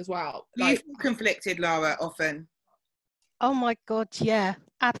I'm saying as well. Do you feel conflicted, Lara, often? Oh my God, yeah,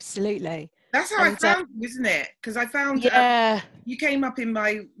 absolutely. That's how I found you, isn't it? Because I found you came up in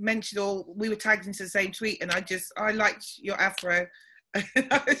my mention, or we were tagged into the same tweet, and I liked your afro. So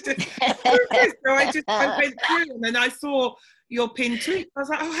I went through and then I saw your pinned tweet. I was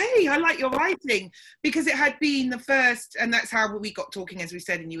like, oh, hey, I like your writing, because it had been the first, and that's how we got talking, as we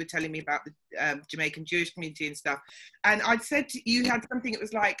said, and you were telling me about the Jamaican Jewish community and stuff. And I'd said you had something, it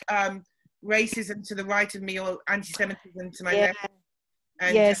was like racism to the right of me or anti-Semitism to my left.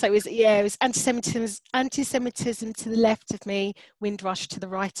 And, so it was anti-Semitism to the left of me, Windrush to the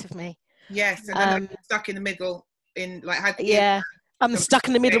right of me. Yes, and then I'm stuck in the middle in like I'm stuck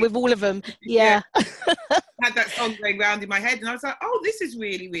in the middle with all of them. Yeah. Had that song going round in my head, and I was like, oh, this is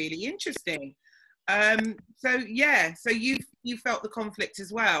really, really interesting. So you felt the conflict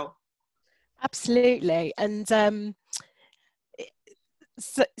as well. Absolutely. And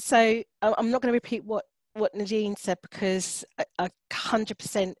so I'm not going to repeat what Nadine said, because I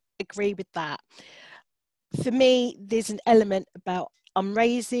 100% agree with that. For me, there's an element about, I'm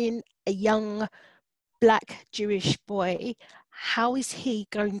raising a young Black Jewish boy. How is he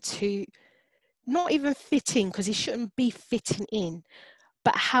going to not even fit in, because he shouldn't be fitting in,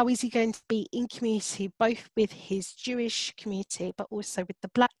 but how is he going to be in community, both with his Jewish community, but also with the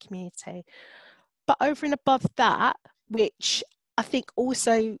Black community? But over and above that, which I think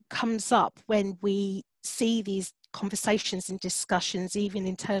also comes up when we see these conversations and discussions, even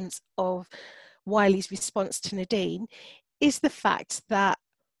in terms of Wiley's response to Nadine, is the fact that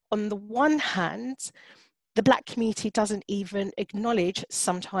on the one hand, the Black community doesn't even acknowledge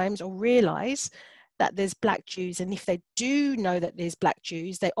sometimes or realise that there's Black Jews. And if they do know that there's Black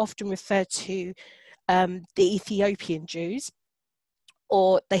Jews, they often refer to the Ethiopian Jews,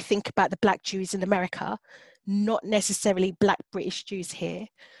 or they think about the Black Jews in America, not necessarily Black British Jews here.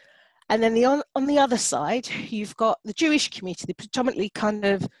 And then on the other side, you've got the Jewish community, the predominantly kind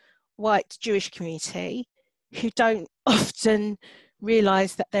of white Jewish community, who don't often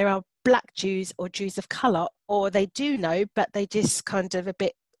realise that there are Black Jews or Jews of colour, or they do know, but they just kind of a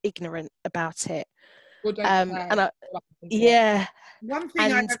bit ignorant about it. One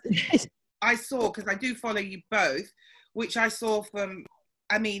thing I saw, because I do follow you both, which I saw from,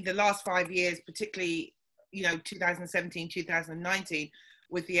 the last 5 years, particularly, 2017, 2019,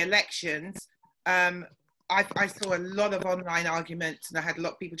 with the elections, I saw a lot of online arguments, and I had a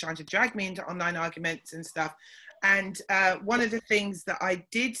lot of people trying to drag me into online arguments and stuff. And one of the things that I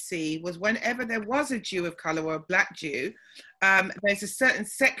did see was, whenever there was a Jew of colour or a Black Jew, there's a certain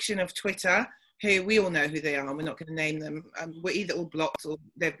section of Twitter who, we all know who they are, and we're not going to name them. We're either all blocked or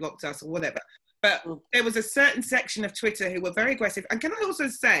they've blocked us or whatever. But there was a certain section of Twitter who were very aggressive. And can I also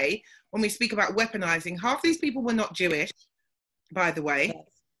say, when we speak about weaponizing, half these people were not Jewish, by the way.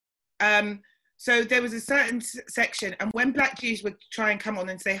 Yes. So there was a certain section, and when Black Jews would try and come on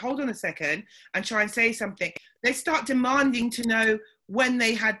and say, hold on a second, and try and say something, they start demanding to know when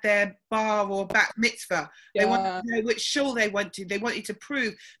they had their bar or bat mitzvah. Yeah. They wanted to know which shul they wanted. They wanted to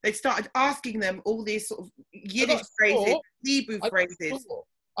prove. They started asking them all these sort of Yiddish phrases, Hebrew phrases.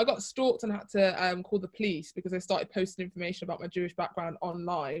 I got stalked and had to call the police because they started posting information about my Jewish background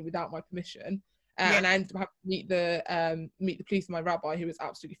online without my permission. And I ended up having to meet the police and my rabbi, who was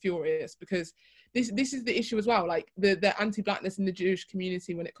absolutely furious, because this is the issue as well. Like the anti-Blackness in the Jewish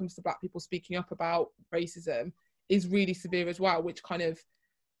community when it comes to Black people speaking up about racism is really severe as well, which kind of,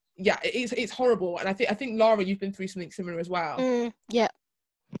 it's horrible. And I think Lara, you've been through something similar as well. Yep.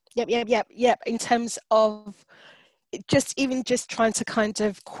 In terms of just trying to kind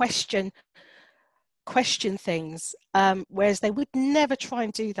of question things, whereas they would never try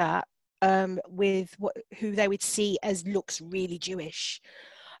and do that with who they would see as looks really Jewish.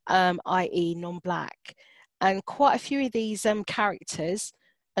 i.e. non-black. And quite a few of these characters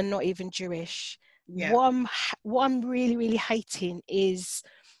are not even Jewish. Yeah. What I'm really, really hating is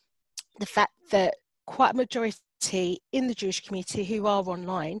the fact that quite a majority in the Jewish community who are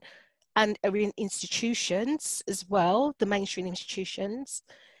online and are in institutions as well, the mainstream institutions,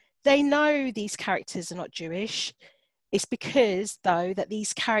 they know these characters are not Jewish. It's because, though, that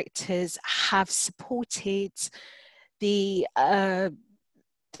these characters have supported the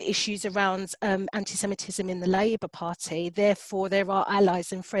issues around anti-Semitism in the Labour Party. Therefore, they're our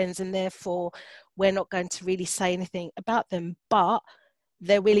allies and friends, and therefore we're not going to really say anything about them. But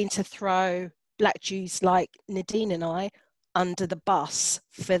they're willing to throw Black Jews like Nadine and I under the bus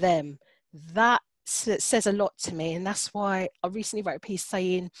for them. That says a lot to me, and that's why I recently wrote a piece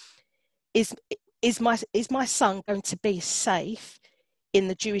saying, is my son going to be safe in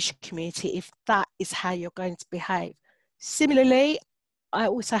the Jewish community if that is how you're going to behave? Similarly, I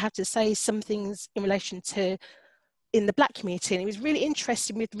also have to say some things in relation to in the Black community, and it was really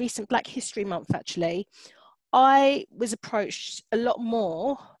interesting with recent Black History Month. Actually, I was approached a lot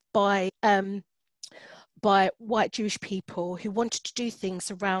more by white Jewish people who wanted to do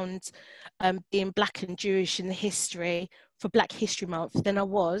things around being Black and Jewish in the history for Black History Month than I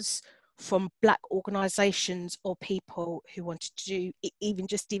was from Black organisations or people who wanted to do even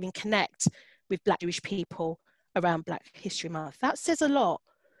connect with Black Jewish people around Black History Month. That says a lot.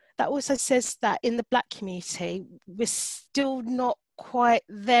 That also says that in the Black community, we're still not quite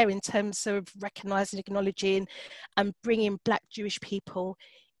there in terms of recognising, acknowledging and bringing Black Jewish people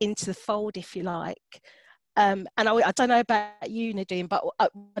into the fold, if you like. And I don't know about you, Nadine, but I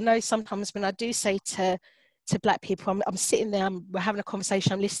know sometimes when I do say to Black people, I'm sitting there, we're having a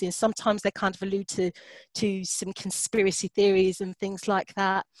conversation, I'm listening, sometimes they kind of allude to some conspiracy theories and things like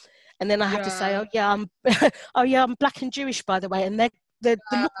that. And then I have to say, I'm Black and Jewish, by the way. And the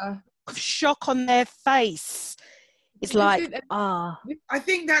look of shock on their face is like, I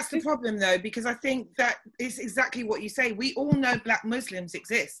think that's the problem, though, because I think that is exactly what you say. We all know Black Muslims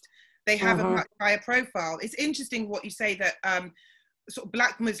exist. They have a much higher profile. It's interesting what you say that sort of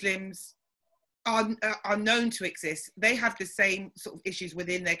Black Muslims are known to exist. They have the same sort of issues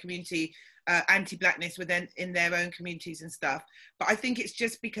within their community, anti-Blackness in their own communities and stuff. But I think it's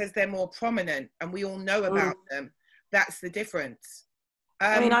just because they're more prominent and we all know about them. That's the difference.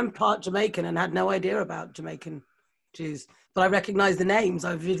 I mean, I'm part Jamaican and had no idea about Jamaican Jews, but I recognise the names.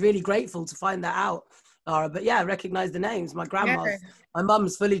 I was really grateful to find that out, Lara. But yeah, I recognise the names. My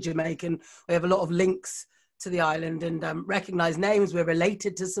mum's fully Jamaican. We have a lot of links to the island and recognise names. We're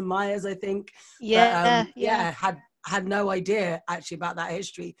related to some Mayas, I think. Yeah, but, had no idea actually about that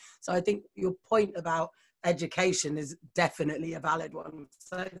history. So I think your point about education is definitely a valid one.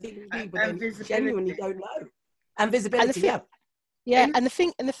 So I think people genuinely don't know. And visibility, and the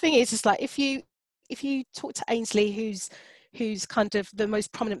thing is like if you talk to Ainsley, who's kind of the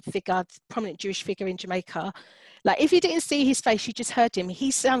most prominent Jewish figure in Jamaica, like if you didn't see his face, you just heard him, he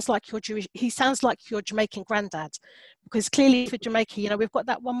sounds like your Jamaican granddad, because clearly for Jamaica, we've got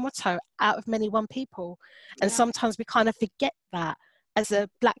that one motto, out of many one people, and sometimes we kind of forget that as a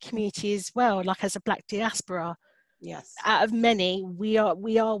Black community as well, like as a Black diaspora. Yes, out of many, we are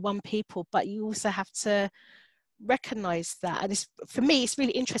one people, but you also have to recognize that. And for me, it's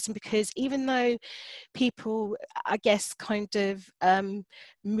really interesting because even though people, I guess, kind of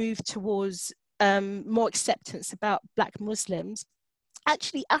move towards more acceptance about Black Muslims,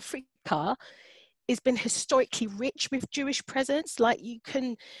 actually Africa has been historically rich with Jewish presence. Like the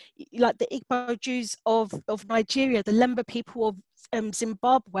Igbo Jews of Nigeria, the Lemba people of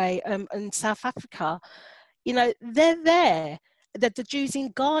Zimbabwe and South Africa, they're there. The Jews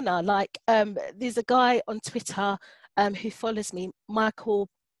in Ghana, like there's a guy on Twitter who follows me, Michael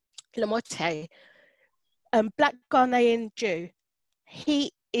Lamotte, Black Ghanaian Jew.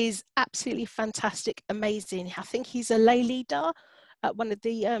 He is absolutely fantastic, amazing. I think he's a lay leader at one of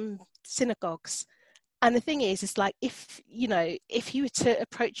the synagogues. And the thing is, it's like if you were to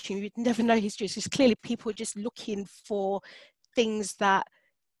approach him, you'd never know he's Jewish. Because clearly people are just looking for things that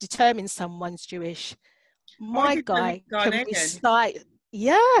determine someone's Jewish. My guy can recite.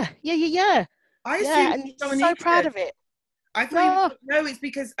 Yeah. And he's so proud of it. I thought no, it's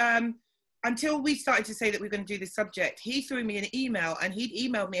because until we started to say that we're going to do this subject, he threw me an email, and he'd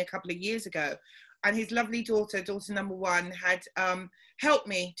emailed me a couple of years ago, and his lovely daughter number one, had helped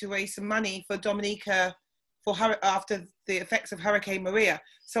me to raise some money for Dominica after the effects of Hurricane Maria.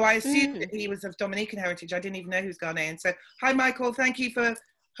 So I assumed that he was of Dominican heritage. I didn't even know he was Ghanaian. So hi, Michael. Thank you for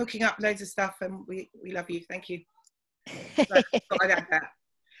hooking up loads of stuff, and we love you. Thank you. I'd add that.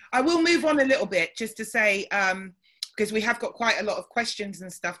 I will move on a little bit just to say because we have got quite a lot of questions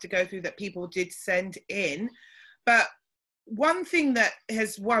and stuff to go through that people did send in. But one thing that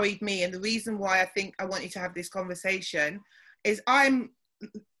has worried me, and the reason why I think I wanted to have this conversation, is I'm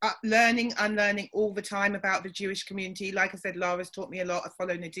learning, unlearning all the time about the Jewish community. Like I said, Lara's taught me a lot. I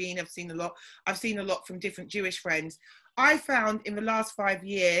follow Nadine. I've seen a lot from different Jewish friends. I found in the last 5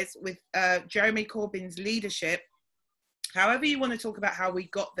 years with Jeremy Corbyn's leadership, however you want to talk about how we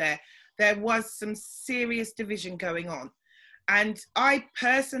got there, there was some serious division going on. And I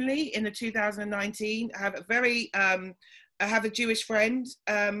personally, in the 2019, have a very, I have a Jewish friend.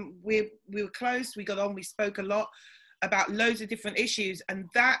 We were close, we got on, we spoke a lot about loads of different issues. And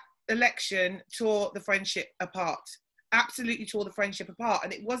that election tore the friendship apart, absolutely tore the friendship apart.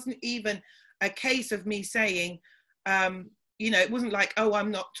 And it wasn't even a case of me saying, you know, it wasn't like, oh, I'm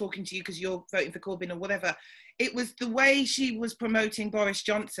not talking to you because you're voting for Corbyn or whatever. It was the way she was promoting Boris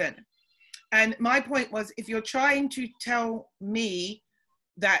Johnson. And my point was, if you're trying to tell me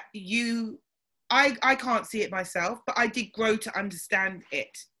that I can't see it myself, but I did grow to understand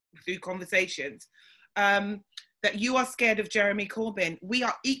it through conversations, that you are scared of Jeremy Corbyn. We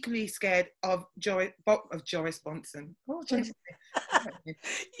are equally scared of Boris Johnson. Oh, Boris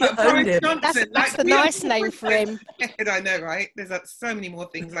Johnson. That's the nice name for him. I know, right? There's so many more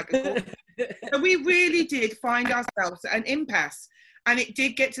things like a So we really did find ourselves at an impasse. And it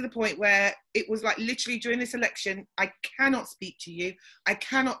did get to the point where it was like literally during this election, I cannot speak to you. I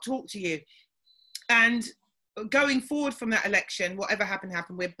cannot talk to you. And going forward from that election, whatever happened,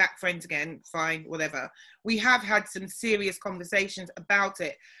 we're back friends again, fine, whatever. We have had some serious conversations about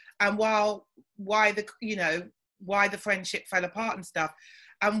it. And why the friendship fell apart and stuff.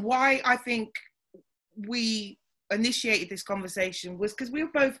 And why I think we initiated this conversation was because we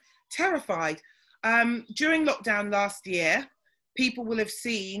were both terrified. During lockdown last year, people will have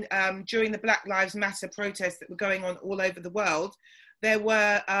seen during the Black Lives Matter protests that were going on all over the world, there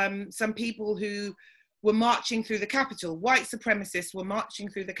were some people who were marching through the Capitol. White supremacists were marching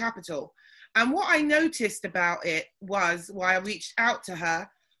through the Capitol. And what I noticed about it was, why I reached out to her,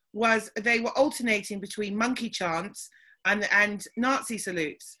 was they were alternating between monkey chants and Nazi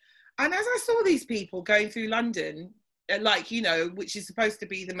salutes. And as I saw these people going through London, like, you know, which is supposed to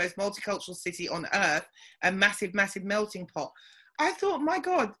be the most multicultural city on earth, a massive, massive melting pot, I thought, my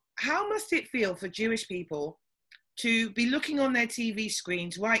God, how must it feel for Jewish people to be looking on their TV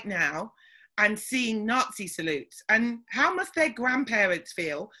screens right now and seeing Nazi salutes? And how must their grandparents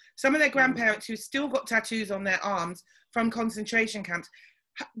feel? Some of their grandparents who still got tattoos on their arms from concentration camps,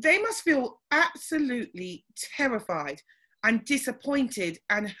 they must feel absolutely terrified and disappointed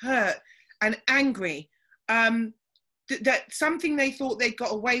and hurt and angry. That something they thought they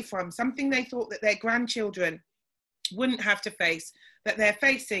got away from, something they thought that their grandchildren wouldn't have to face, that they're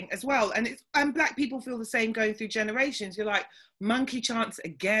facing as well. And Black people feel the same going through generations. You're like, monkey chants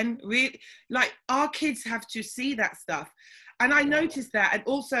again? Really? Like, our kids have to see that stuff. And I noticed that, and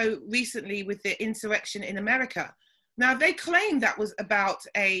also recently with the insurrection in America. Now, they claim that was about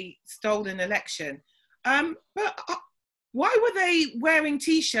a stolen election, but why were they wearing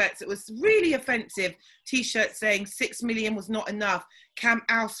T-shirts that was really offensive, T-shirts saying 6 million was not enough, Camp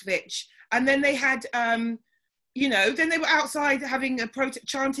Auschwitz, and then they had, you know, then they were outside having a protest,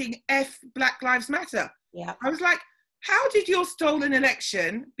 chanting F Black Lives Matter. Yeah. I was like, how did your stolen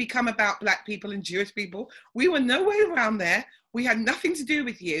election become about Black people and Jewish people? We were no way around there. We had nothing to do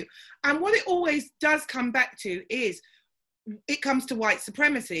with you. And what it always does come back to is, it comes to white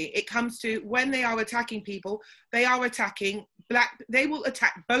supremacy. It comes to when they are attacking people, they are attacking Black, they will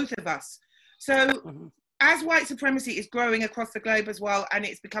attack both of us. So as white supremacy is growing across the globe as well, and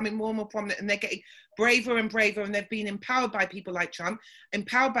it's becoming more and more prominent, and they're getting braver and braver, and they've been empowered by people like Trump,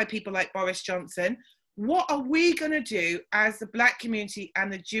 empowered by people like Boris Johnson, what are we going to do as the Black community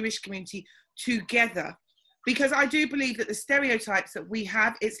and the Jewish community together? Because I do believe that the stereotypes that we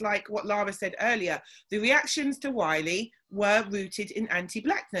have, it's like what Lara said earlier, the reactions to Wiley were rooted in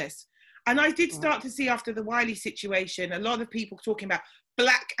anti-Blackness. And I did start to see after the Wiley situation, a lot of people talking about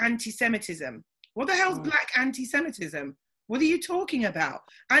Black anti-Semitism. What the hell's Black anti-Semitism? What are you talking about?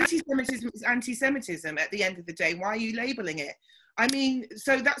 Anti-Semitism is anti-Semitism at the end of the day. Why are you labeling it? I mean,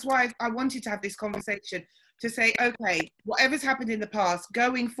 so that's why I wanted to have this conversation, to say, okay, whatever's happened in the past,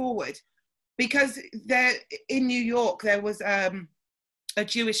 going forward, because there in New York, there was a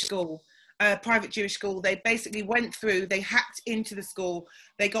Jewish school, a private Jewish school. They basically went through, they hacked into the school,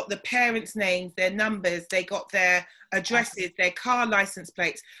 they got the parents' names, their numbers, they got their addresses, their car license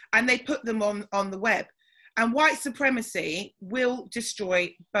plates, and they put them on the web. And white supremacy will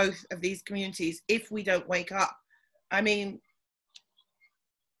destroy both of these communities if we don't wake up. I mean,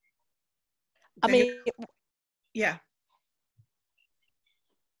 Yeah.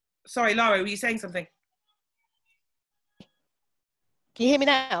 Sorry, Lara, were you saying something? Can you hear me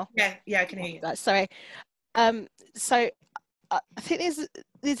now? Yeah, I can hear you. Sorry. So I think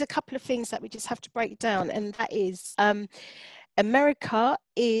there's a couple of things that we just have to break down, and that is America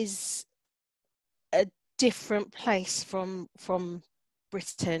is a different place from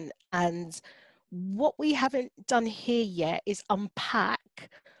Britain, and what we haven't done here yet is unpack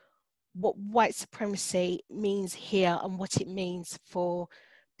what white supremacy means here and what it means for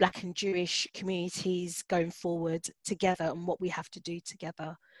Black and Jewish communities going forward together, and what we have to do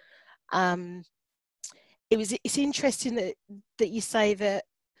together. It's interesting that you say that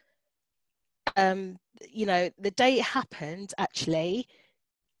you know, the day it happened, actually,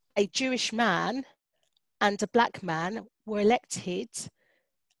 a Jewish man and a Black man were elected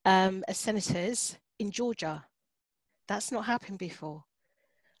as senators in Georgia. That's not happened before.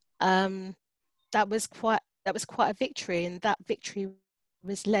 That was quite a victory, and that victory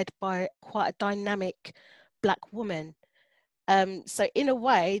was led by quite a dynamic Black woman. So in a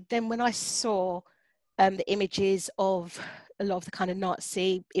way, then when I saw the images of a lot of the kind of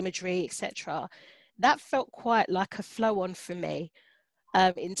Nazi imagery, etc., that felt quite like a flow on for me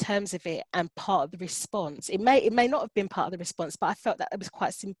in terms of it and part of the response. It may not have been part of the response, but I felt that it was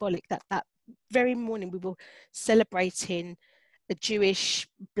quite symbolic that that very morning we were celebrating a Jewish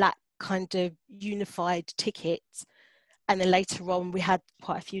Black kind of unified ticket, and then later on we had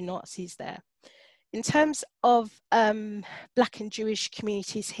quite a few Nazis there. In terms of Black and Jewish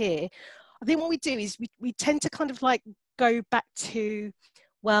communities here, I think what we do is we tend to kind of like go back to,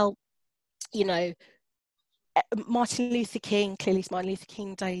 well, you know, Martin Luther King, clearly it's Martin Luther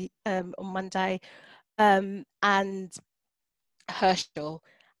King Day on Monday, and Herschel,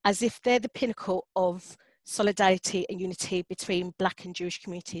 as if they're the pinnacle of solidarity and unity between Black and Jewish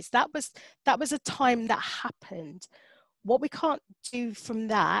communities. That was a time that happened. What we can't do from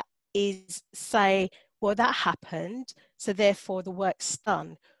that is say, well, that happened, so therefore the work's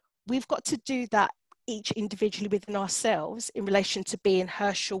done. We've got to do that each individually within ourselves in relation to being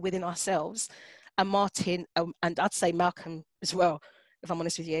Herschel within ourselves, and Martin, and I'd say Malcolm as well, if I'm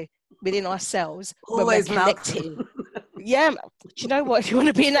honest with you, within ourselves. Always Malcolm. Yeah, do you know what? If you want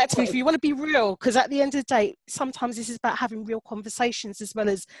to be an activist, if you want to be real, because at the end of the day, sometimes this is about having real conversations as well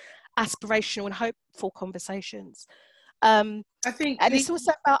as aspirational and hopeful conversations. I think, and it's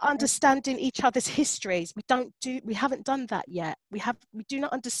also about understanding each other's histories. We haven't done that yet. We do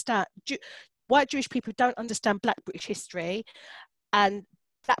not understand. White Jewish people don't understand Black British history, and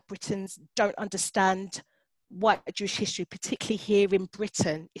Black Britons don't understand white Jewish history, particularly here in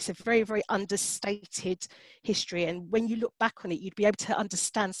Britain. It's a very, very understated history, and when you look back on it, you'd be able to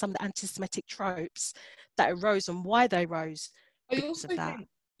understand some of the anti-Semitic tropes that arose and why they rose because of that.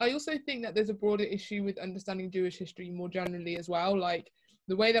 I also think that there's a broader issue with understanding Jewish history more generally as well. Like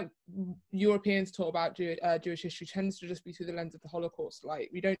the way that Europeans talk about Jewish history tends to just be through the lens of the Holocaust. Like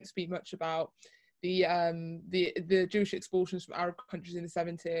we don't speak much about the Jewish expulsions from Arab countries in the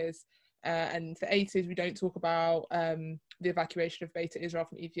 70s and the 80s. We don't talk about the evacuation of Beta Israel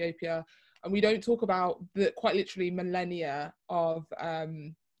from Ethiopia, and we don't talk about the quite literally millennia of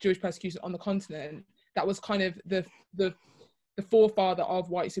Jewish persecution on the continent. That was kind of the forefather of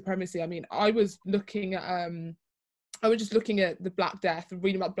white supremacy. I mean, I was just looking at the Black Death,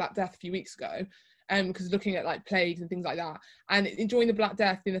 reading about the Black Death a few weeks ago, because looking at like plagues and things like that. And during the Black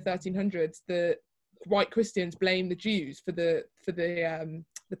Death in the 1300s, the white Christians blamed the Jews for the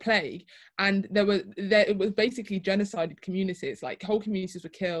plague, and it was basically genocided communities. Like whole communities were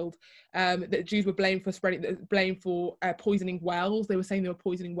killed. The Jews were blamed for poisoning wells. They were saying they were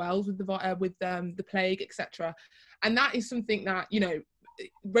poisoning wells with the plague, etc. And that is something that, you know,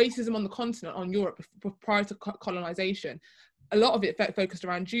 racism on the continent, on Europe prior to colonization, a lot of it focused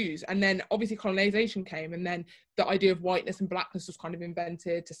around Jews. And then obviously colonization came, and then the idea of whiteness and blackness was kind of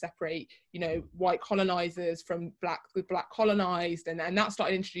invented to separate, you know, white colonizers from the black colonized, and that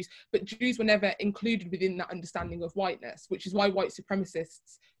started introduced. But Jews were never included within that understanding of whiteness, which is why white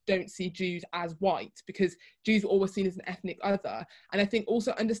supremacists don't see Jews as white, because Jews were always seen as an ethnic other. And I think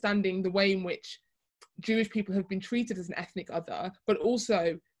also understanding the way in which Jewish people have been treated as an ethnic other, but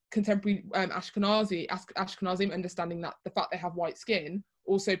also contemporary Ashkenazim understanding that the fact they have white skin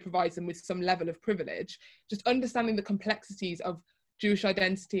also provides them with some level of privilege. Just understanding the complexities of Jewish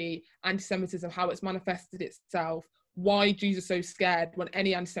identity, anti-Semitism, how it's manifested itself, why Jews are so scared when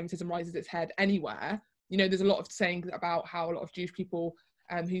any anti-Semitism rises its head anywhere. You know, there's a lot of sayings about how a lot of Jewish people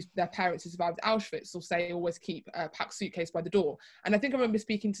their parents who survived Auschwitz will say always keep a packed suitcase by the door. And I think I remember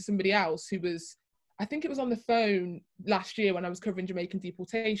speaking to somebody else who was I think it was on the phone last year when I was covering Jamaican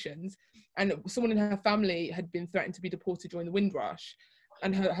deportations, and someone in her family had been threatened to be deported during the Windrush,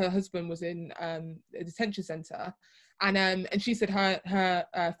 and her husband was in a detention centre, and she said her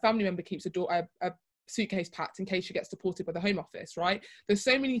family member keeps a suitcase packed in case she gets deported by the Home Office, right? There's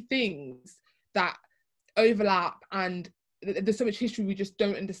so many things that overlap, and there's so much history we just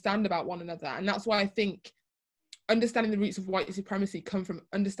don't understand about one another. And that's why I think understanding the roots of white supremacy come from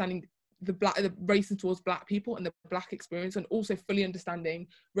understanding the racism towards Black people and the Black experience, and also fully understanding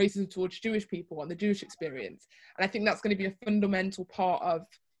racism towards Jewish people and the Jewish experience. And I think that's going to be a fundamental part of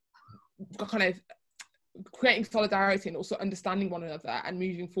kind of creating solidarity and also understanding one another and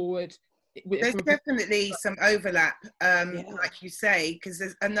moving forward. There's definitely some overlap, like you say, because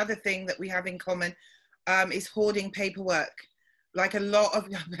there's another thing that we have in common is hoarding paperwork. Like a lot of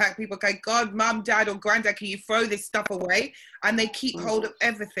young Black people go, God, mum, dad or granddad, can you throw this stuff away? And they keep hold of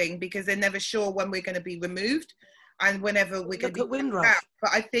everything because they're never sure when we're going to be removed and whenever we're going to be out.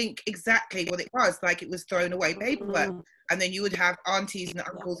 But I think exactly what it was, like it was thrown away paperwork. And then you would have aunties and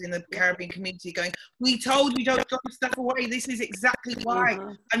uncles in the Caribbean community going, we told you don't throw stuff away. This is exactly why.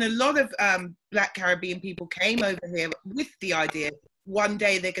 And a lot of Black Caribbean people came over here with the idea, one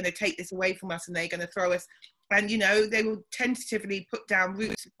day they're going to take this away from us and they're going to throw us. And, you know, they will tentatively put down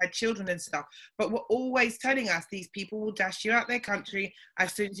roots and had children and stuff. But we're always telling us these people will dash you out their country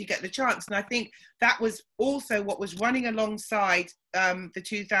as soon as you get the chance. And I think that was also what was running alongside the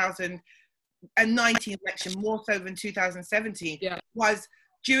 2019 election, more so than 2017, was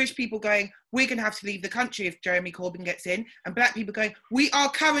Jewish people going, we're going to have to leave the country if Jeremy Corbyn gets in. And Black people going, we are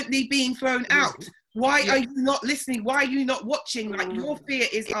currently being thrown out. Why are you not listening? Why are you not watching? Like, your fear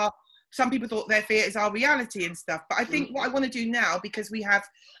is our... Some people thought their fear is our reality and stuff. But I think what I want to do now, because we have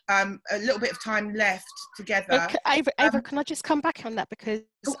a little bit of time left together. Okay, Ava, can I just come back on that? Because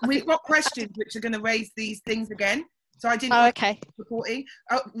we've got questions which are going to raise these things again. So I didn't reporting,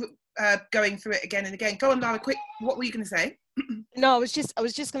 going through it again and again. Go on, Lara, quick. What were you going to say? No, I was just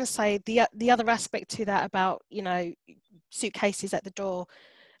going to say the other aspect to that about, you know, suitcases at the door,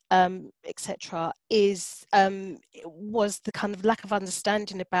 etc., was the kind of lack of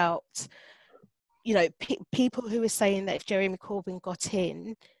understanding about, you know, people who were saying that if Jeremy Corbyn got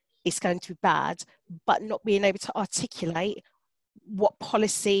in, it's going to be bad, but not being able to articulate what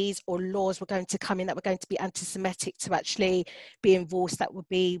policies or laws were going to come in that were going to be anti-Semitic to actually be enforced, that would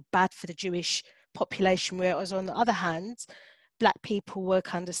be bad for the Jewish population. Whereas on the other hand, Black people were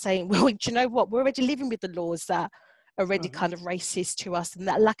kind of saying, well, do you know what, we're already living with the laws that already kind of racist to us, and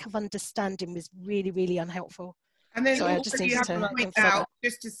that lack of understanding was really, really unhelpful. And then also you have to point out,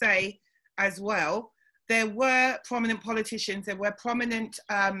 just to say as well, there were prominent politicians, there were prominent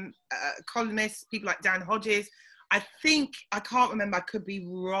columnists, people like Dan Hodges. I think, I can't remember, I could be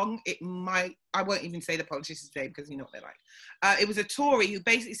wrong, I won't even say the politician's name because you know what they're like. It was a Tory who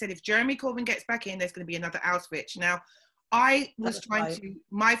basically said if Jeremy Corbyn gets back in, there's going to be another Auschwitz. Now, I was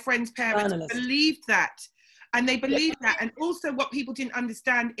my friend's parents believed that. And they believed that. And also what people didn't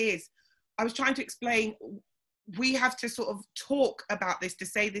understand is, I was trying to explain, we have to sort of talk about this to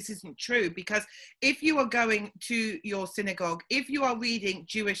say this isn't true. Because if you are going to your synagogue, if you are reading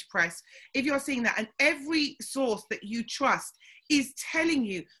Jewish press, if you're seeing that, and every source that you trust is telling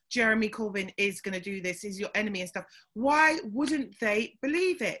you Jeremy Corbyn is going to do this, is your enemy and stuff, why wouldn't they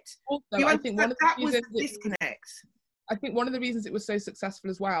believe it? Also, I think that was the disconnect. I think one of the reasons it was so successful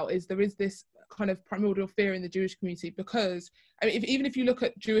as well is there is this kind of primordial fear in the Jewish community, because I mean, even if you look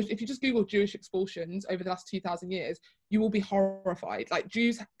at if you just Google Jewish expulsions over the last 2,000 years, you will be horrified. Like,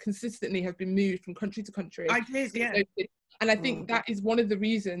 Jews consistently have been moved from country to country. I did, yeah. And I think that is one of the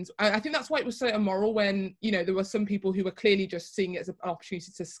reasons. I think that's why it was so immoral when, you know, there were some people who were clearly just seeing it as an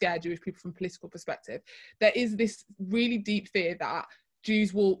opportunity to scare Jewish people from a political perspective. There is this really deep fear that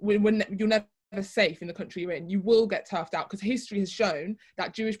Jews you're never safe in the country you're in. You will get turfed out, because history has shown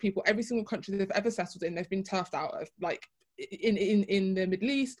that Jewish people, every single country they've ever settled in, they've been turfed out of, like in the Middle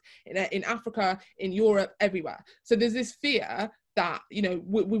East, in Africa, in Europe, everywhere. So there's this fear that, you know,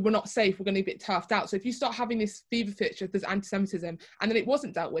 we're not safe, we're going to get turfed out. So if you start having this fever pitch of there's anti-Semitism, and then it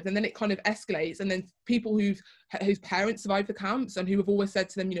wasn't dealt with, and then it kind of escalates, and then people whose parents survived the camps and who have always said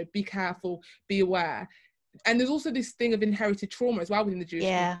to them, you know, be careful, be aware. And there's also this thing of inherited trauma as well within the Jewish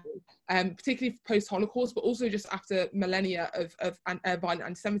community, particularly post-Holocaust, but also just after millennia of violent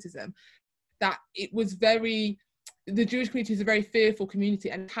anti-Semitism, that it was the Jewish community is a very fearful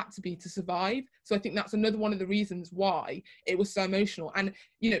community, and it had to be to survive. So I think that's another one of the reasons why it was so emotional. And,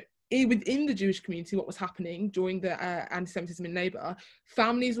 you know, within the Jewish community, what was happening during the anti-Semitism in Labour,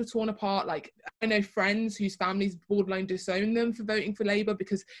 families were torn apart. Like, I know friends whose families borderline disowned them for voting for Labour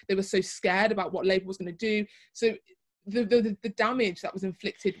because they were so scared about what Labour was going to do. So the damage that was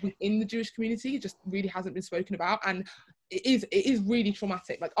inflicted within the Jewish community just really hasn't been spoken about, and it is really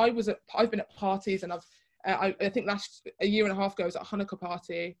traumatic. Like, I've been at parties, and I think a year and a half ago I was at a Hanukkah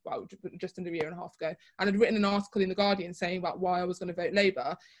party, well, just under a year and a half ago, and I'd written an article in The Guardian saying about why I was going to vote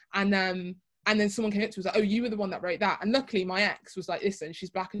Labour, and then someone came up to me and was like, oh, you were the one that wrote that. And luckily my ex was like, listen, she's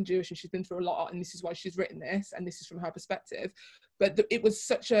Black and Jewish and she's been through a lot, and this is why she's written this, and this is from her perspective. But it was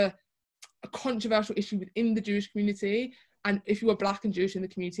such a controversial issue within the Jewish community, and if you were Black and Jewish in the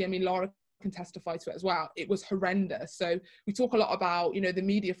community, I mean, Lara can testify to it as well, it was horrendous. So we talk a lot about, you know, the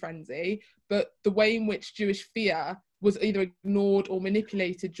media frenzy, but the way in which Jewish fear was either ignored or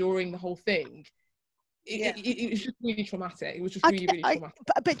manipulated during the whole thing, it was just really traumatic. It was just really traumatic.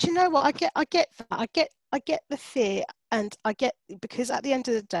 But you know what, I get that. I get the fear, and I get, because at the end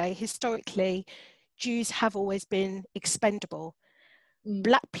of the day, historically, Jews have always been expendable.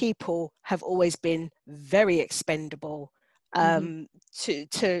 Black people have always been very expendable. To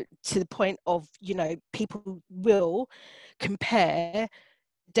the point of, you know, people will compare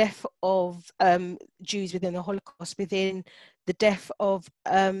death of Jews within the Holocaust within the death of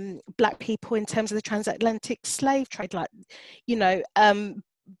Black people in terms of the transatlantic slave trade, like, you know,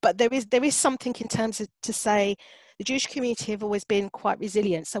 but there is something in terms of to say the Jewish community have always been quite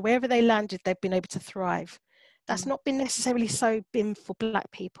resilient, so wherever they landed they've been able to thrive. That's not been necessarily so been for Black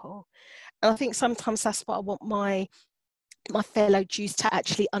people, and I think sometimes that's what I want my fellow Jews to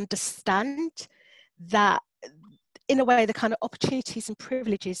actually understand, that in a way the kind of opportunities and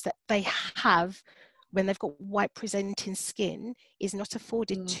privileges that they have when they've got white presenting skin is not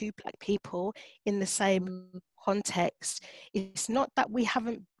afforded to Black people in the same context. It's not that we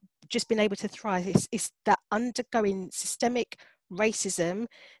haven't just been able to thrive, it's that undergoing systemic racism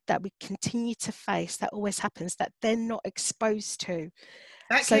that we continue to face, that always happens, that they're not exposed to.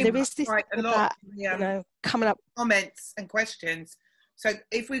 So there is this quite a lot, you know, coming up, comments and questions. So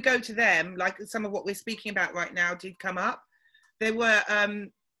if we go to them, like some of what we're speaking about right now did come up. There were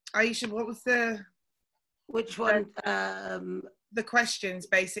Aisha, what was which one? The questions,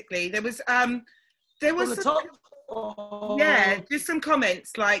 basically. There was the top, yeah, just some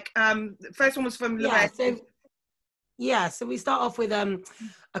comments. Like the first one was from Lorraine. So we start off with a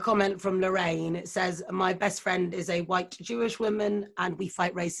comment from Lorraine. It says, my best friend is a white Jewish woman and we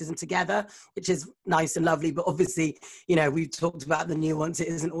fight racism together, which is nice and lovely. But obviously, you know, we've talked about the nuance. It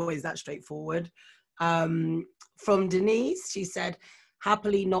isn't always that straightforward. From Denise, she said,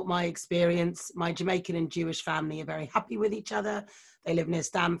 happily not my experience. My Jamaican and Jewish family are very happy with each other. They live near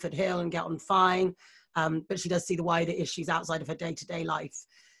Stamford Hill and get on fine. But she does see the wider issues outside of her day-to-day life.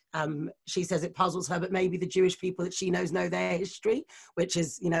 She says it puzzles her, but maybe the Jewish people that she knows know their history, which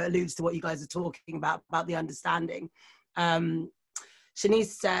is, you know, alludes to what you guys are talking about the understanding. Shanice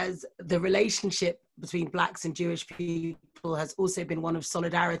says the relationship between Blacks and Jewish people has also been one of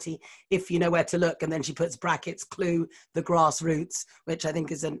solidarity, if you know where to look. And then she puts brackets, clue, the grassroots, which I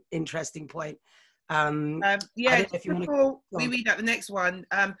think is an interesting point. Before we read out the next one.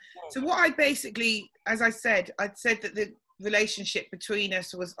 So what I basically, as I said, I'd said that the relationship between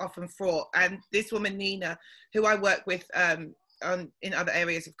us was often fraught, and this woman Nina, who I work with in other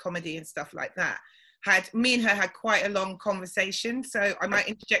areas of comedy and stuff like that, me and her had quite a long conversation, so I might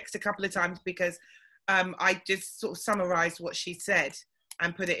interject a couple of times because I just sort of summarized what she said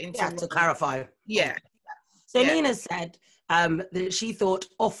and put it into to clarify. So yeah. Nina said that she thought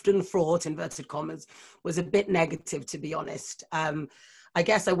often fraught, inverted commas, was a bit negative, to be honest. I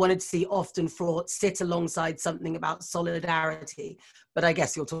guess I wanted to see often fraught sit alongside something about solidarity, but I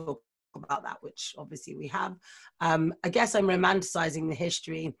guess you'll talk about that, which obviously we have. I guess I'm romanticizing the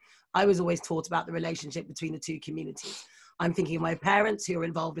history. I was always taught about the relationship between the two communities. I'm thinking of my parents, who are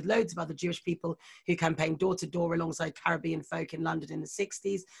involved with loads of other Jewish people who campaigned door to door alongside Caribbean folk in London in the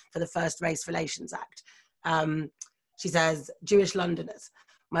 60s for the first Race Relations Act. She says, Jewish Londoners.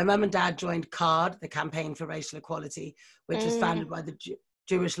 My mum and dad joined CARD, the Campaign for Racial Equality, which was founded by the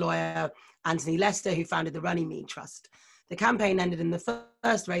Jewish lawyer Anthony Lester, who founded the Runnymede Trust. The campaign ended in the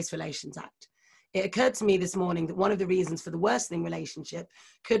first Race Relations Act. It occurred to me this morning that one of the reasons for the worsening relationship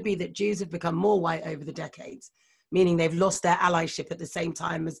could be that Jews have become more white over the decades, meaning they've lost their allyship at the same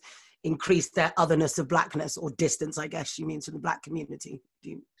time as increased their otherness of Blackness, or distance, I guess she means, from the Black community.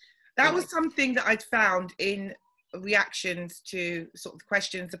 That was something that I'd found in reactions to sort of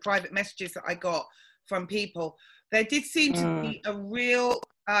questions, the private messages that I got from people. There did seem to be a real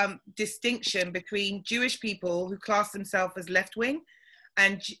distinction between Jewish people who class themselves as left-wing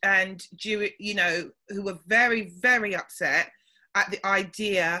and you know, who were very, very upset at the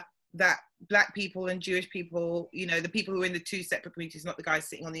idea that Black people and Jewish people, you know, the people who are in the two separate communities, not the guys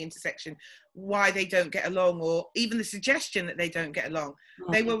sitting on the intersection, why they don't get along, or even the suggestion that they don't get along.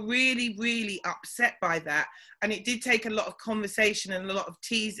 They were really, really upset by that. And it did take a lot of conversation and a lot of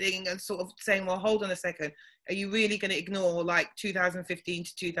teasing and sort of saying, well, hold on a second, are you really going to ignore like 2015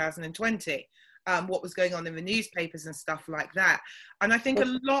 to 2020? What was going on in the newspapers and stuff like that. And I think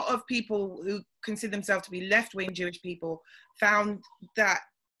a lot of people who consider themselves to be left-wing Jewish people found that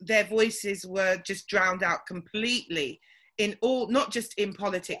their voices were just drowned out completely in all, not just in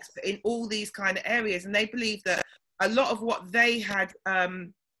politics, but in all these kind of areas. And they believe that a lot of what they had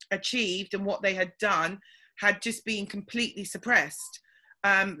achieved and what they had done had just been completely suppressed.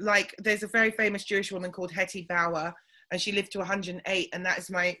 Like there's a very famous Jewish woman called Hetty Bauer, and she lived to 108, and that is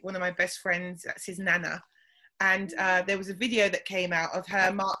one of my best friends, that's his nana. And there was a video that came out of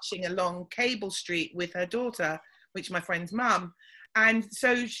her marching along Cable Street with her daughter, which is my friend's mum. And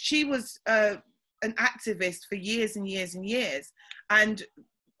so she was an activist for years and years and years. And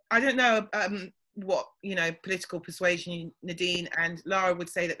I don't know what, you know, political persuasion Nadine and Lara would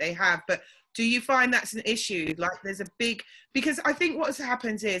say that they have, but do you find that's an issue? Like there's a big, because I think what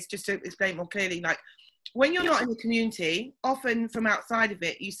happens is, just to explain more clearly, like when you're not in the community, often from outside of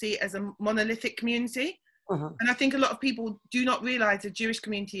it, you see it as a monolithic community. And I think a lot of people do not realize the Jewish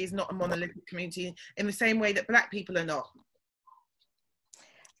community is not a monolithic community in the same way that Black people are not.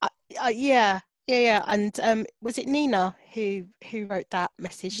 Yeah. And was it Nina who wrote that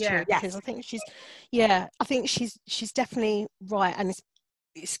message to you? Because I think she's definitely right, and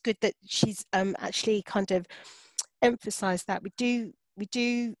it's good that she's actually kind of emphasised that we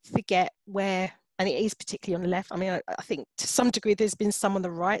do forget where, and it is particularly on the left. I mean, I think to some degree there's been some on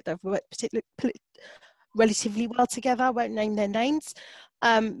the right that have worked particularly relatively well together. I won't name their names,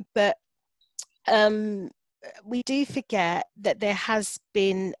 but we do forget that there has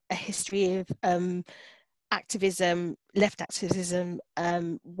been a history of activism, left activism,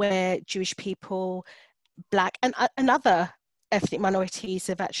 where Jewish people, Black and other ethnic minorities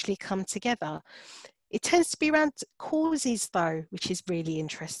have actually come together. It tends to be around causes though, which is really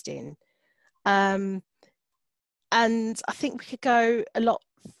interesting. And I think we could go a lot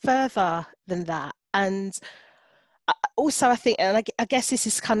further than that. And also, I think, and I guess this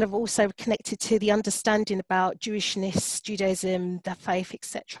is kind of also connected to the understanding about Jewishness, Judaism, the faith,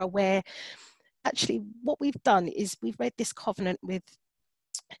 etc., where actually what we've done is we've made this covenant with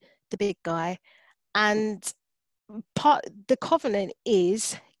the big guy, and the covenant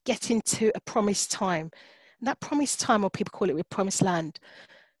is getting to a promised time. And that promised time, or people call it with promised land,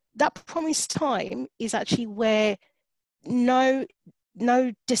 that promised time is actually where no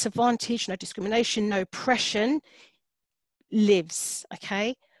disadvantage, no discrimination, no oppression lives,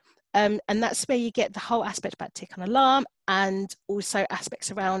 okay? And that's where you get the whole aspect about tikkun olam, and also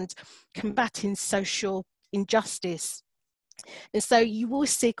aspects around combating social injustice. And so you will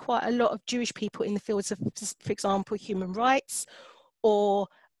see quite a lot of Jewish people in the fields of, for example, human rights or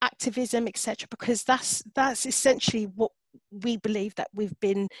activism, etc., because that's essentially what we believe that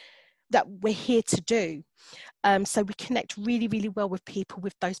we're here to do. So we connect really, really well with people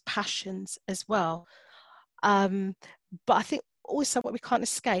with those passions as well. But I think also what we can't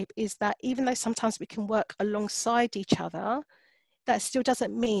escape is that even though sometimes we can work alongside each other, that still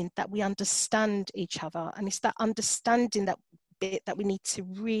doesn't mean that we understand each other. And it's that understanding that bit that we need to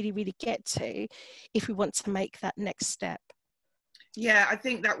really, really get to if we want to make that next step. Yeah, I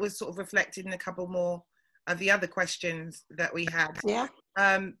think that was sort of reflected in a couple more of the other questions that we had. Yeah.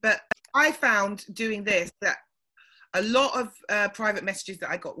 But I found doing this that a lot of private messages that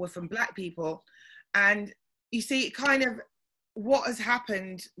I got were from Black people. And you see kind of what has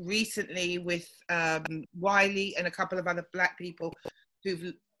happened recently with Wiley and a couple of other Black people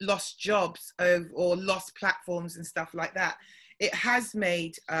who've lost jobs or lost platforms and stuff like that. It has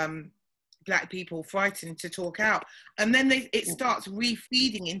made Black people frightened to talk out. And then it starts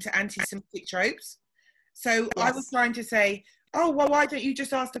refeeding into anti-Semitic tropes. So yes. I was trying to say, oh, well, why don't you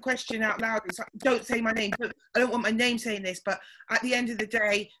just ask the question out loud? It's like, don't say my name. I don't want my name saying this, but at the end of the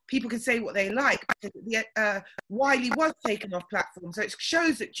day, people can say what they like. Wiley was taken off platform, so it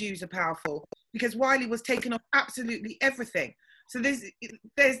shows that Jews are powerful, because Wiley was taken off absolutely everything. So there's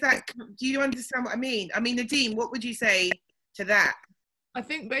that. Do you understand what I mean? I mean, Nadine, what would you say to that? I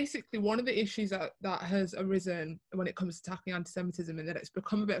think basically one of the issues that has arisen when it comes to tackling anti-Semitism is that it's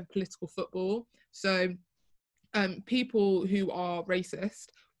become a bit of political football. So people who are racist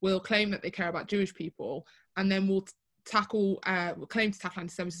will claim that they care about Jewish people, and then will claim to tackle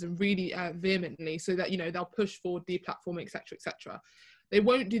anti-Semitism really vehemently, so that, you know, they'll push for deplatforming, etc., etc. they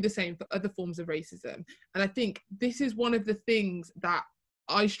won't do the same for other forms of racism. And I think this is one of the things that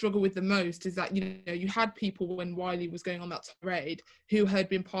I struggle with the most, is that, you know, you had people when Wiley was going on that tirade who had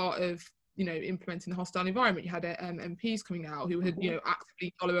been part of, you know, implementing the hostile environment. You had MPs coming out who had, you know,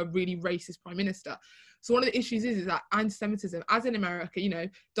 actively follow a really racist prime minister. So one of the issues is that anti-Semitism, as in America, you know,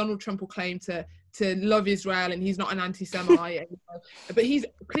 Donald Trump will claim to love Israel and he's not an anti-Semite, but he's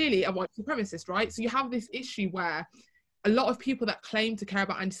clearly a white supremacist, right? So you have this issue where a lot of people that claim to care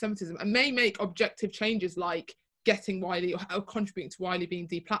about anti-Semitism and may make objective changes like getting Wiley or contributing to Wiley being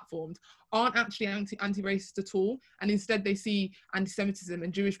deplatformed aren't actually anti-racist at all, and instead they see anti-Semitism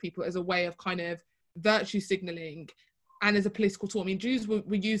and Jewish people as a way of kind of virtue signalling and as a political tool. I mean, Jews were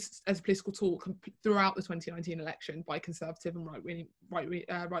used as a political tool throughout the 2019 election by conservative and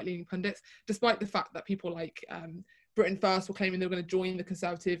right-leaning pundits, despite the fact that people like Britain First were claiming they were going to join the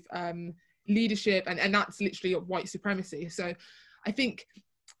conservative leadership, and that's literally white supremacy. So I think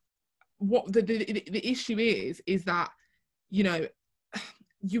what the issue is that, you know,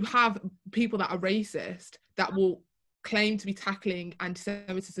 you have people that are racist that will claim to be tackling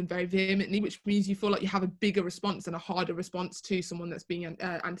anti-Semitism very vehemently, which means you feel like you have a bigger response and a harder response to someone that's being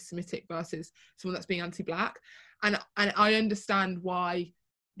anti-Semitic versus someone that's being anti-Black. And I understand why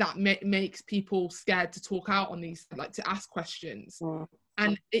that makes people scared to talk out on these, like to ask questions.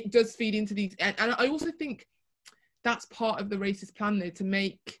 And it does feed into these, and I also think that's part of the racist plan, though, to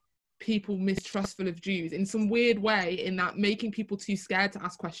make people mistrustful of Jews in some weird way, in that making people too scared to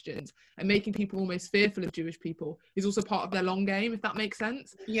ask questions and making people almost fearful of Jewish people is also part of their long game, if that makes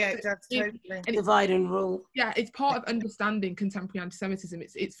sense. Yeah, that's totally. Divide and rule. Yeah, it's part of understanding contemporary anti-Semitism.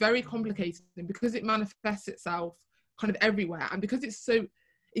 It's very complicated, and because it manifests itself kind of everywhere, and because it's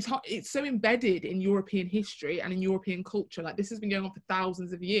so embedded in European history and in European culture, like this has been going on for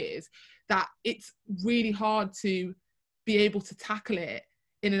thousands of years, that it's really hard to be able to tackle it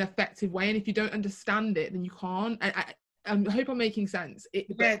in an effective way. And if you don't understand it, then you can't. I hope I'm making sense.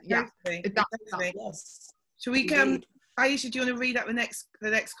 Definitely. Yes. Shall we come? Aisha, do you want to read out the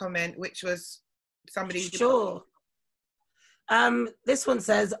next comment, which was somebody? Sure. This one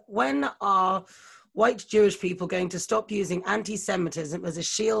says, when are white Jewish people going to stop using anti-Semitism as a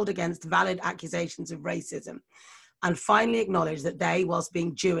shield against valid accusations of racism, and finally acknowledge that they, whilst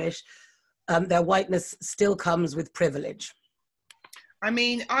being Jewish, their whiteness still comes with privilege? I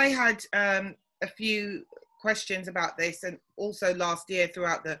mean, I had a few questions about this, and also last year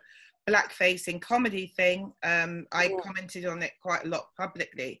throughout the blackface in comedy thing, I commented on it quite a lot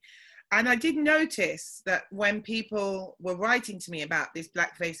publicly. And I did notice that when people were writing to me about this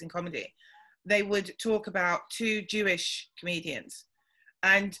blackface in comedy, they would talk about two Jewish comedians.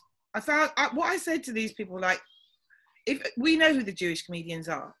 And I found, what I said to these people, like, if we know who the Jewish comedians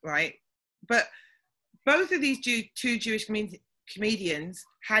are, right? But both of these two Jewish comedians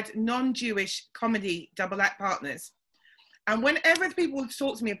had non-Jewish comedy double act partners. And whenever people would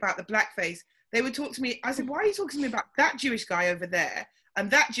talk to me about the blackface, they would talk to me, I said, why are you talking to me about that Jewish guy over there and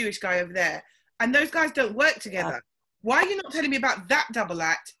that Jewish guy over there? And those guys don't work together. Why are you not telling me about that double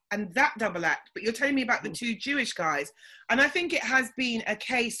act and that double act, but you're telling me about the two Jewish guys? And I think it has been a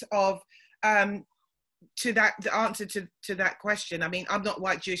case of, the answer to that question. I mean, I'm not a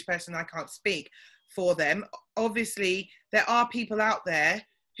white Jewish person, I can't speak for them. Obviously, there are people out there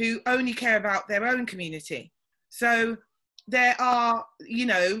who only care about their own community. So there are, you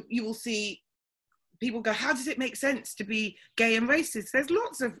know, you will see people go, how does it make sense to be gay and racist? There's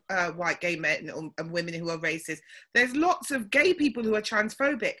lots of white gay men and women who are racist. There's lots of gay people who are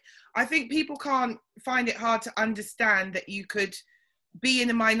transphobic. I think people can't find it hard to understand that you could be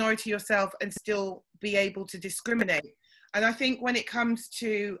in a minority yourself and still be able to discriminate. And I think when it comes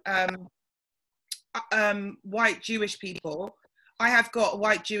to white Jewish people, I have got a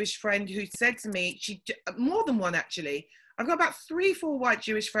white Jewish friend who said to me, more than one actually, I've got about 3-4 white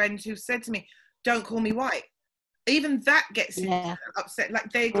Jewish friends who said to me, don't call me white. Even that gets upset.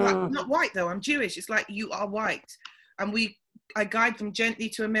 Like like, I'm not white though, I'm Jewish. It's like, you are white. And I guide them gently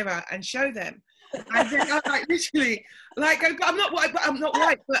to a mirror and show them. And then I'm like, literally, like, I'm not white,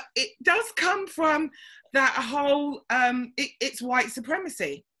 but it does come from that whole, it's white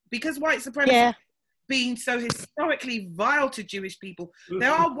supremacy. Because white supremacy being so historically vile to Jewish people,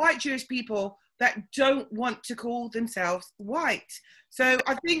 there are white Jewish people that don't want to call themselves white. So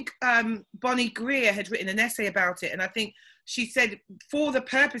I think Bonnie Greer had written an essay about it, and I think she said, for the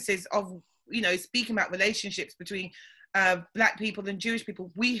purposes of, you know, speaking about relationships between Black people and Jewish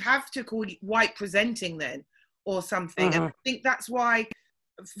people, we have to call it white presenting then, or something. And I think that's why,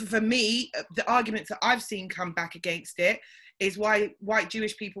 for me, the arguments that I've seen come back against it is why white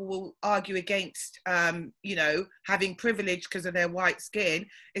Jewish people will argue against, you know, having privilege because of their white skin,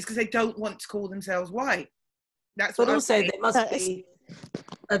 is because they don't want to call themselves white. That's but what also there must be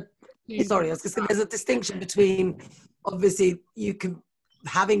sorry, I was just, there's a distinction between, obviously, you can,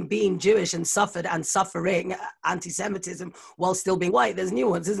 having been Jewish and suffered and suffering anti-Semitism while still being white, there's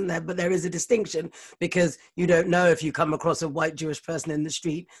nuance, isn't there? But there is a distinction, because you don't know if you come across a white Jewish person in the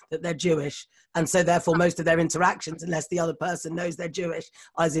street that they're Jewish. And so therefore most of their interactions, unless the other person knows they're Jewish,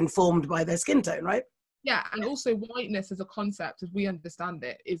 is informed by their skin tone, right? Yeah, and also whiteness as a concept, as we understand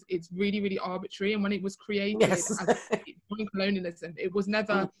it, it's really, really arbitrary. And when it was created as colonialism, it was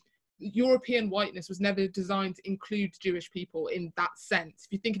never, European whiteness was never designed to include Jewish people in that sense.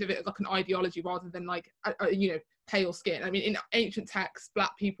 If you think of it as like an ideology rather than like, you know, pale skin. I mean, in ancient texts,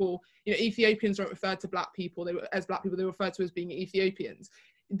 black people, you know, Ethiopians weren't referred to black people as black people, they were referred to as being Ethiopians.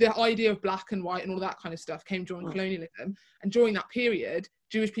 The idea of black and white and all that kind of stuff came during colonialism, and during that period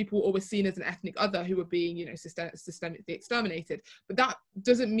Jewish people were always seen as an ethnic other who were being, you know, systemically exterminated. But that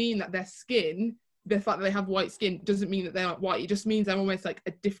doesn't mean that their skin, the fact that they have white skin, doesn't mean that they're not white. It just means they're almost like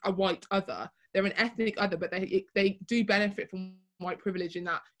a white other. They're an ethnic other, but they do benefit from white privilege in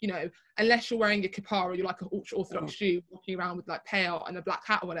that, you know, unless you're wearing a kippah or you're like an ultra-Orthodox Jew walking around with like pale and a black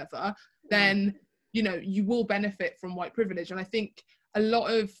hat or whatever, then, you know, you will benefit from white privilege. And I think a lot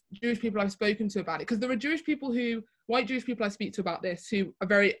of Jewish people I've spoken to about it, because there are white Jewish people I speak to about this who are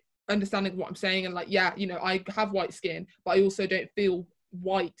very understanding of what I'm saying and like, yeah, you know, I have white skin, but I also don't feel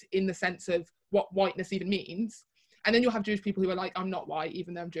white in the sense of what whiteness even means. And then you'll have Jewish people who are like, I'm not white,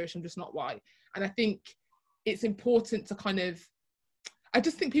 even though I'm Jewish, I'm just not white. And I think it's important to kind of, I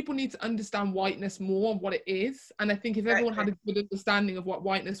just think people need to understand whiteness more and what it is. And I think if everyone had a good understanding of what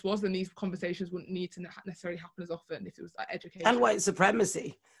whiteness was, then these conversations wouldn't need to necessarily happen as often if it was like education. And white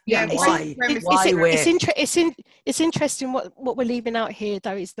supremacy. Yeah, it's interesting what we're leaving out here,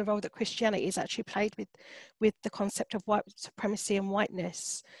 though, is the role that Christianity has actually played with the concept of white supremacy and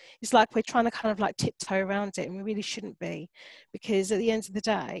whiteness. It's like we're trying to kind of like tiptoe around it, and we really shouldn't be, because at the end of the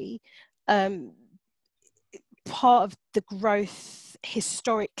day, part of the growth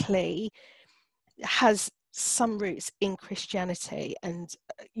historically has some roots in Christianity, and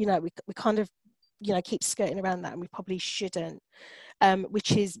you know, we kind of, you know, keep skirting around that, and we probably shouldn't,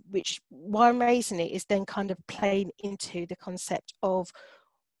 which why I'm raising it is then kind of playing into the concept of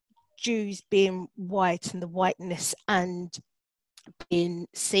Jews being white and the whiteness, and being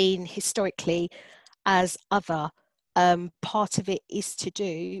seen historically as other. Part of it is to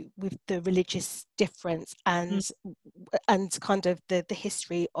do with the religious difference and kind of the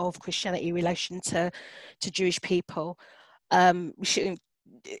history of Christianity in relation to Jewish people. We shouldn't,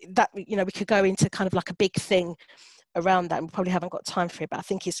 that, you know, we could go into kind of like a big thing around that, and we probably haven't got time for it, but I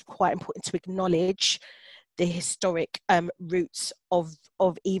think it's quite important to acknowledge the historic roots of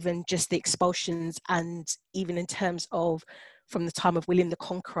even just the expulsions, and even in terms of from the time of William the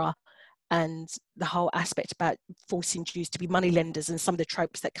Conqueror, and the whole aspect about forcing Jews to be moneylenders and some of the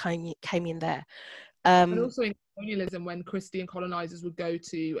tropes that came in there. And also in colonialism, when Christian colonizers would go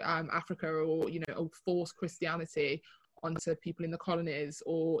to Africa, or, you know, or force Christianity onto people in the colonies,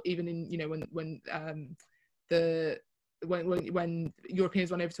 or even in, you know, when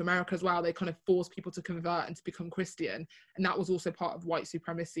Europeans went over to America as well, they kind of forced people to convert and to become Christian. And that was also part of white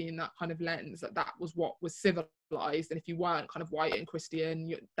supremacy in that kind of lens, that was what was civilized. And if you weren't kind of white and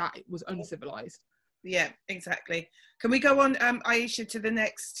Christian, that was uncivilized. Yeah, exactly. Can we go on, Aisha, to the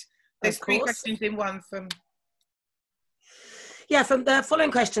next? There's 3 questions in one from... Yeah, from the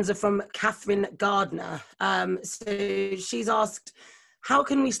following questions are from Catherine Gardner. So she's asked, how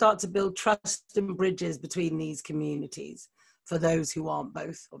can we start to build trust and bridges between these communities for those who aren't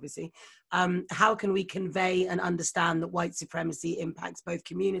both, obviously? How can we convey and understand that white supremacy impacts both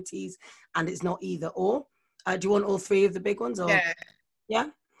communities and it's not either or? Do you want all 3 of the big ones? Or? Yeah. Yeah?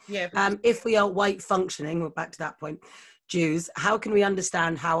 Yeah. If we are white functioning, we're back to that point, Jews, how can we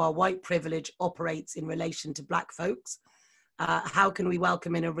understand how our white privilege operates in relation to black folks? How can we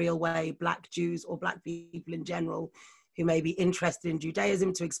welcome in a real way black Jews or black people in general who may be interested in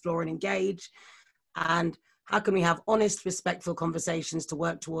Judaism to explore and engage? And how can we have honest, respectful conversations to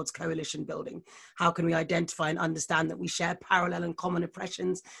work towards coalition building? How can we identify and understand that we share parallel and common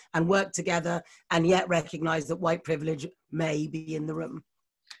oppressions and work together, and yet recognize that white privilege may be in the room?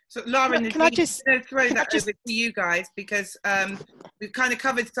 So Lara, can I just throw that over to you guys, because we've kind of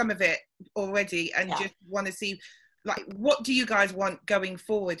covered some of it already, and just want to see, like, what do you guys want going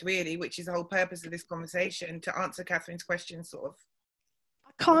forward, really, which is the whole purpose of this conversation, to answer Catherine's question, sort of.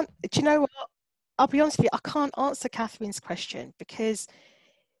 I can't, do you know what? I'll be honest with you, I can't answer Catherine's question, because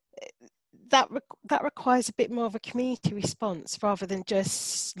that requires a bit more of a community response rather than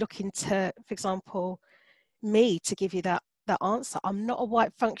just looking to, for example, me to give you that answer. I'm not a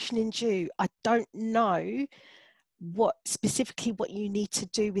white functioning Jew. I don't know what you need to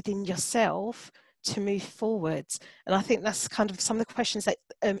do within yourself to move forwards. And I think that's kind of some of the questions that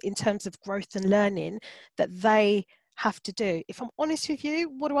in terms of growth and learning that they have to do. If I'm honest with you,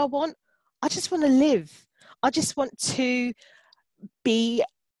 what do I want? I just want to live. I just want to be,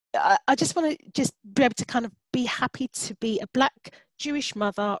 I just want to just be able to kind of be happy to be a Black Jewish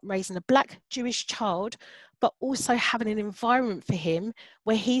mother raising a Black Jewish child, but also having an environment for him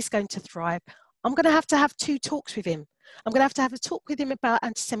where he's going to thrive. I'm going to have 2 talks with him. I'm going to have a talk with him about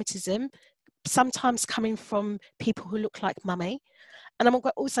anti-Semitism, sometimes coming from people who look like mummy. And I'm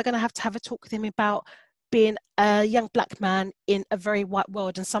also going to have a talk with him about being a young Black man in a very white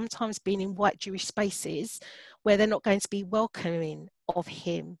world, and sometimes being in white Jewish spaces where they're not going to be welcoming of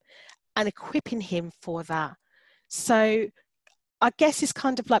him and equipping him for that. So I guess it's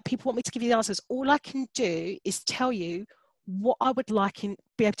kind of like, people want me to give you the answers. All I can do is tell you what I would like and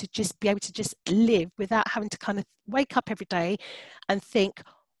be able to just live without having to kind of wake up every day and think,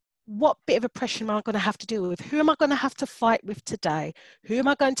 what bit of oppression am I going to have to deal with? Who am I going to have to fight with today? Who am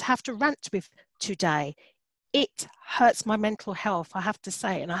I going to have to rant with today? It hurts my mental health, I have to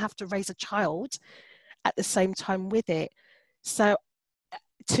say, and I have to raise a child at the same time with it. So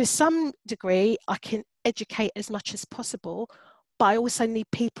to some degree, I can educate as much as possible, but I also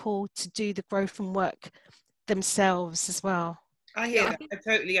need people to do the growth and work themselves as well. I hear that. I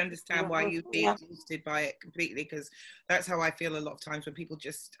totally understand why you'd be exhausted by it completely, because that's how I feel a lot of times when people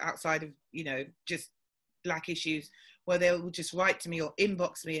just outside of, you know, just Black issues, where they will just write to me or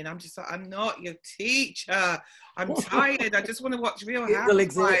inbox me, and I'm just like, I'm not your teacher. I'm tired. I just want to watch Real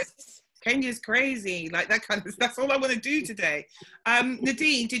Housewives. Kenya's crazy, like that kind of. That's all I want to do today.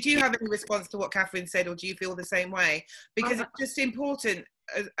 Nadine, did you have any response to what Catherine said, or do you feel the same way? Because it's just important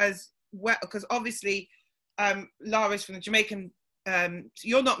as well, because obviously Lara's from the Jamaican.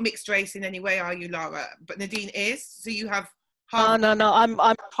 You're not mixed race in any way, are you, Lara? But Nadine is. So you have. No.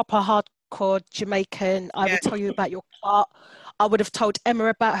 I'm proper hardcore Jamaican. I would tell you about your Clark. I would have told Emma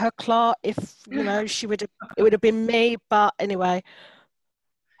about her Clark if you know it would have been me. But anyway.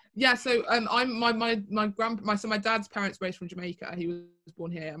 Yeah, so I'm my dad's parents raised from Jamaica. He was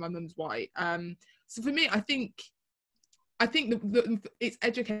born here, and my mum's white. So for me, I think it's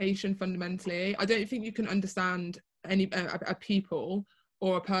education fundamentally. I don't think you can understand a people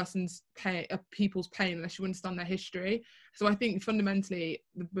or a people's pain unless you understand their history. So I think fundamentally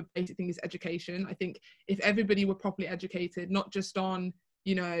the basic thing is education. I think if everybody were properly educated, not just on,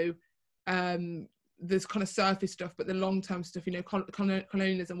 you know, this kind of surface stuff, but the long-term stuff, you know,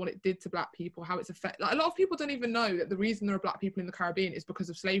 colonialism, what it did to Black people, how it's affected. Like, a lot of people don't even know that the reason there are Black people in the Caribbean is because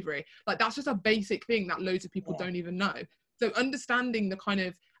of slavery. Like, that's just a basic thing that loads of people don't even know. So understanding the kind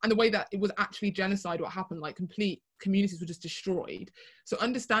of, and the way that it was actually genocide, what happened, like complete communities were just destroyed. So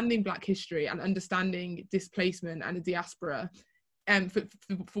understanding Black history and understanding displacement and the diaspora,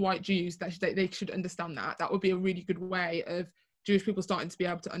 for white Jews, that they should understand that. That would be a really good way of Jewish people starting to be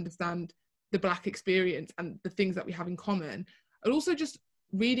able to understand the Black experience and the things that we have in common. And also just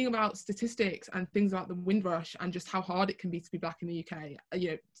reading about statistics and things about the Windrush and just how hard it can be to be Black in the UK.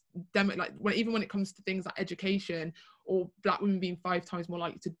 You know, even when it comes to things like education or Black women being 5 times more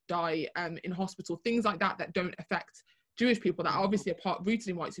likely to die in hospital, things like that don't affect Jewish people, that are obviously rooted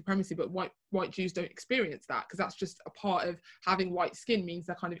in white supremacy, but white Jews don't experience that, because that's just a part of having white skin, means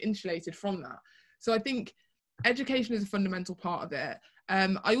they're kind of insulated from that. So I think education is a fundamental part of it.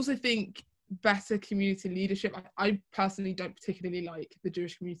 I also think better community leadership. I personally don't particularly like the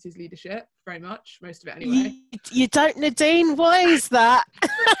Jewish community's leadership very much, most of it anyway. You don't, Nadine? Why is that?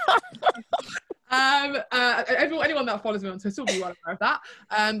 Anyone that follows me on Twitter will be well aware of that.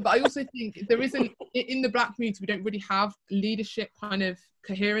 But I also think there isn't, in the Black community, we don't really have leadership, kind of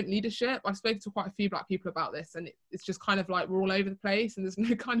coherent leadership. I've spoken to quite a few Black people about this, and it's just kind of like we're all over the place, and there's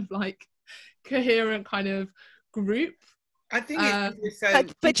no kind of like coherent kind of group. I think it's so.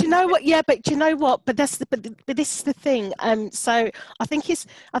 But you know what? Yeah, but you know what? But this is the thing. So I think it's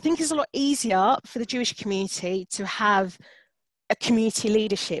a lot easier for the Jewish community to have a community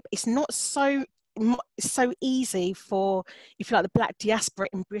leadership. It's not so easy for, if you like, the Black diaspora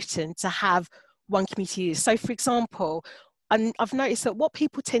in Britain to have one community leader. So, for example, and I've noticed that what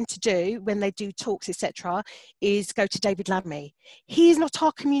people tend to do when they do talks, etc., is go to David Lammy. He is not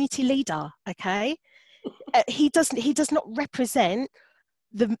our community leader. Okay. He does not represent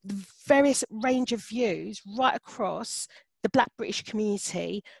the various range of views right across the Black British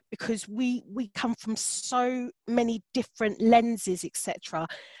community, because we come from so many different lenses, etc.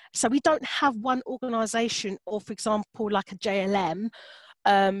 So we don't have one organisation, or for example, like a JLM,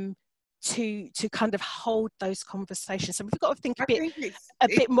 to kind of hold those conversations. So we've got to think a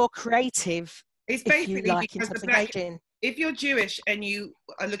bit more creative. It's basically like, because if you're Jewish and you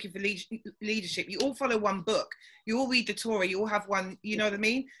are looking for leadership, you all follow one book. You all read the Torah. You all have one. You know what I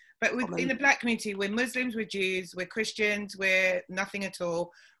mean? But in the Black community, we're Muslims, we're Jews, we're Christians, we're nothing at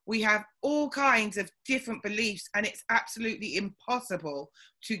all. We have all kinds of different beliefs, and it's absolutely impossible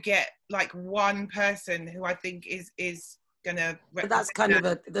to get like one person who I think is gonna. But that's kind of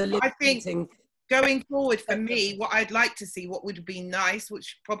I think going forward for me, what I'd like to see, what would be nice,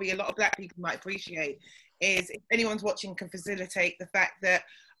 which probably a lot of Black people might appreciate, is if anyone's watching can facilitate the fact that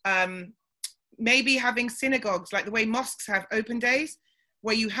maybe having synagogues, like the way mosques have open days,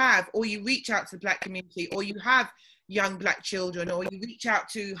 where you reach out to the Black community, or you have young Black children, or you reach out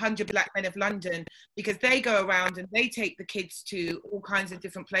to 100 Black Men of London, because they go around and they take the kids to all kinds of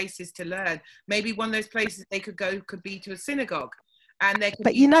different places to learn. Maybe one of those places they could go could be to a synagogue. And they could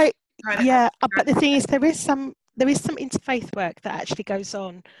but but the thing is, there is some interfaith work that actually goes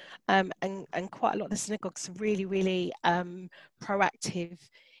on, and quite a lot of the synagogues are really, really proactive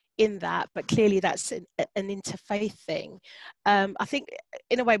in that, but clearly that's an interfaith thing. I think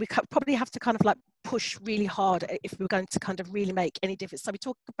in a way we probably have to kind of like push really hard if we're going to kind of really make any difference. So we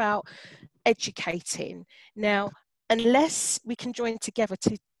talk about educating. Now, unless we can join together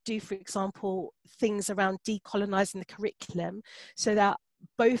to do, for example, things around decolonizing the curriculum, so that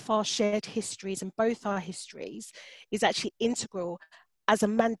both our shared histories and both our histories is actually integral as a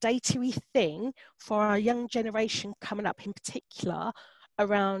mandatory thing for our young generation coming up, in particular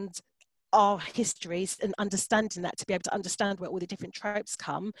around our histories and understanding that, to be able to understand where all the different tropes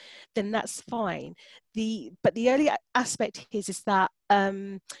come, then that's fine. But the early aspect is that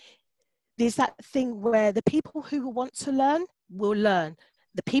there's that thing where the people who want to learn will learn.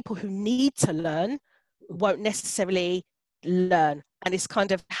 The people who need to learn won't necessarily learn. And it's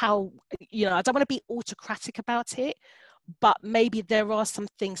kind of how, I don't want to be autocratic about it, but maybe there are some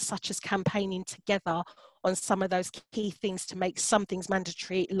things such as campaigning together on some of those key things to make some things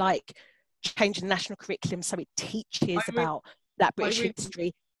mandatory, like changing the national curriculum so it teaches about Black British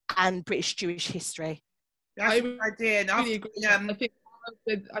history and British Jewish history. That's a good idea.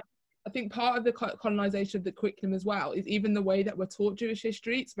 I think part of the colonisation of the curriculum as well is even the way that we're taught Jewish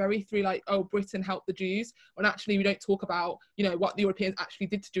history. It's very through like, oh, Britain helped the Jews, when actually we don't talk about, what the Europeans actually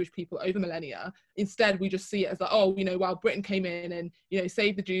did to Jewish people over millennia. Instead, we just see it as like, oh, well, Britain came in and,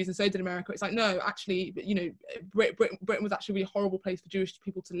 saved the Jews, and so did America. It's like, no, actually, Britain was actually a really horrible place for Jewish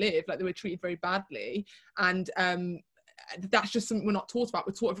people to live. Like, they were treated very badly. And that's just something we're not taught about.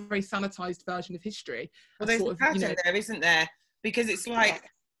 We're taught a very sanitized version of history. Well, there's a pattern there, isn't there? Because it's like,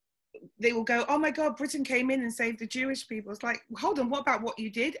 they will go, oh my God, Britain came in and saved the Jewish people. It's like, hold on, what about what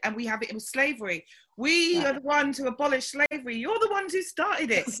you did? And we have it in slavery. We are the ones who abolished slavery. You're the ones who started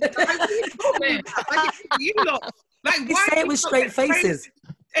it. You lot. Like, why say it with straight faces?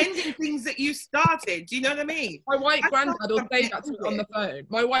 Ending things that you started. Do you know what I mean? My white granddad will say that to me on the phone.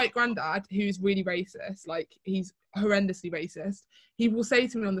 My white granddad, who's really racist, like he's horrendously racist, he will say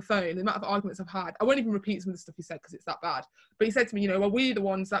to me on the phone, the amount of arguments I've had, I won't even repeat some of the stuff he said because it's that bad, but he said to me, well, we're the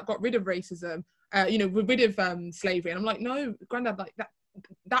ones that got rid of racism, we're rid of slavery. And I'm like, no, granddad, like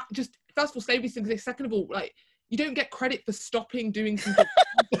that just, first of all, slavery exists. Second of all, like, you don't get credit for stopping doing something.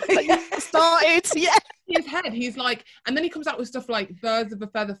 Started, yeah. His head, he's like, and then he comes out with stuff like birds of a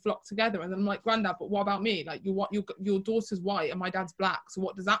feather flock together, and then I'm like, granddad, but what about me? Like, your daughter's white and my dad's black, so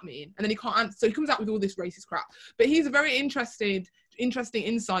what does that mean? And then he can't answer, so he comes out with all this racist crap. But he's a very interesting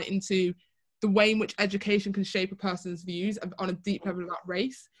insight into the way in which education can shape a person's views on a deep level about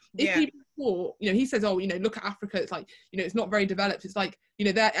race. If people thought, he says, oh, look at Africa, it's like, it's not very developed, it's like,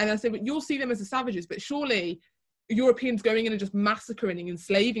 there, and I say, but you'll see them as the savages, but surely Europeans going in and just massacring and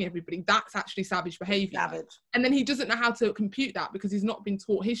enslaving everybody, that's actually savage behaviour. Savage. And then he doesn't know how to compute that because he's not been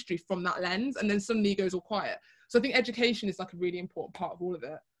taught history from that lens, and then suddenly he goes all quiet. So I think education is like a really important part of all of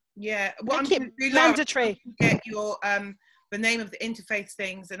it. Yeah, well, I'm going to do mandatory. Get your the name of the interfaith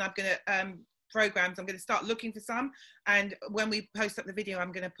things, and I'm going to programs. I'm going to start looking for some, and when we post up the video,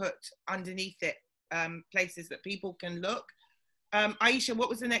 I'm going to put underneath it places that people can look. Aisha, what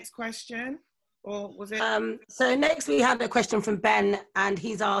was the next question? Or was it? So next we had a question from Ben, and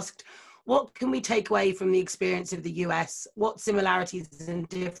he's asked, what can we take away from the experience of the US? What similarities and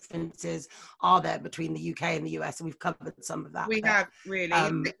differences are there between the UK and the US? And we've covered some of that. We have, really.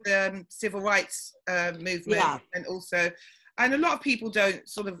 The civil rights movement, and also, and a lot of people don't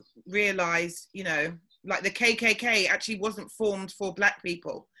sort of realise, like the KKK actually wasn't formed for black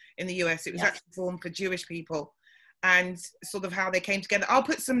people in the US. It was actually formed for Jewish people, and sort of how they came together. I'll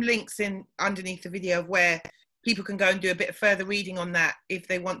put some links in underneath the video of where people can go and do a bit of further reading on that if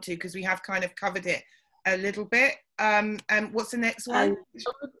they want to, because we have kind of covered it a little bit. And what's the next one?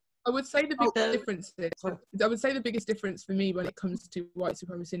 I would say the biggest difference for me when it comes to white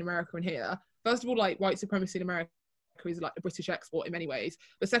supremacy in America and here, first of all, like white supremacy in America is like a British export in many ways.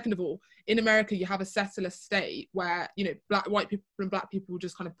 But second of all, in America, you have a settler state where, you know, white people and black people were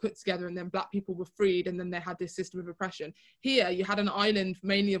just kind of put together, and then black people were freed, and then they had this system of oppression. Here, you had an island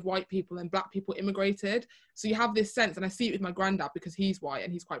mainly of white people, and black people immigrated. So you have this sense, and I see it with my granddad because he's white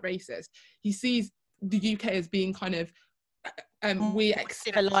and he's quite racist. He sees the UK as being kind of we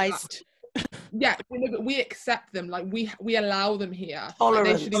civilized. Yeah, we accept them, like we allow them here.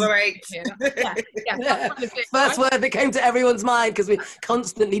 Tolerate. First word that came to everyone's mind, because we're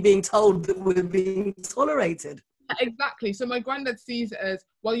constantly being told that we're being tolerated. Exactly. So my granddad sees it as,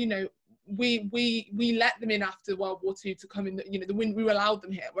 well, you know, we let them in after World War II to come in, you know, we allowed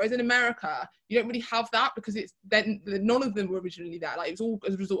them here. Whereas in America, you don't really have that, because it's then none of them were originally there. Like, it was all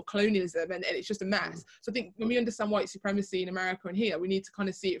as a result of colonialism, and it's just a mess. So I think when we understand white supremacy in America and here, we need to kind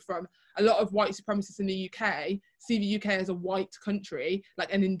of see it from a lot of white supremacists in the UK see the UK as a white country,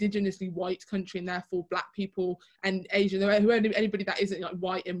 like an indigenously white country, and therefore black people and Asian, anybody that isn't like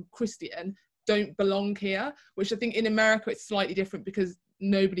white and Christian don't belong here. Which I think in America it's slightly different, because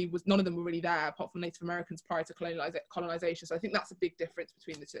none of them were really there apart from Native Americans prior to colonization. So I think that's a big difference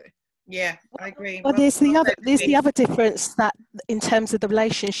between the two. Yeah, I agree. Well, there's the other difference, that in terms of the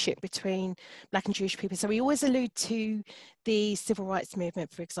relationship between black and Jewish people. So we always allude to the civil rights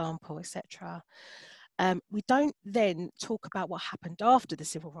movement, for example, etc. We don't then talk about what happened after the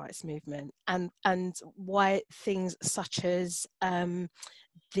civil rights movement, and why things such as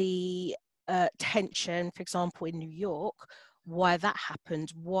the tension, for example, in New York, why that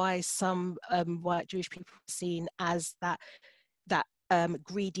happened, why some white Jewish people are seen as that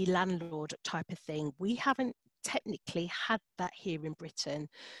greedy landlord type of thing. We haven't technically had that here in Britain.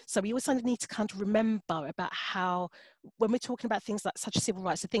 So we also need to kind of remember about how, when we're talking about things like such as civil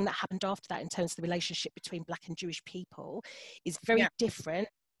rights, the thing that happened after that in terms of the relationship between black and Jewish people is very different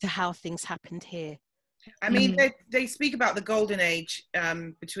to how things happened here. I mean, they speak about the golden age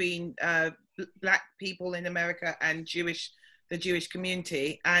between black people in America and the Jewish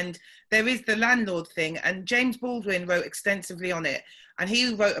community, and there is the landlord thing, and James Baldwin wrote extensively on it, and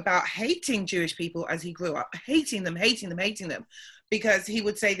he wrote about hating Jewish people as he grew up, hating them, because he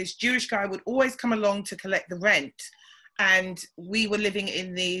would say this Jewish guy would always come along to collect the rent, and we were living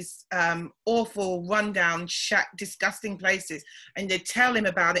in these awful, rundown, disgusting places, and they'd tell him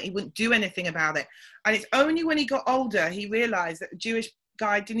about it, he wouldn't do anything about it. And it's only when he got older he realized that the Jewish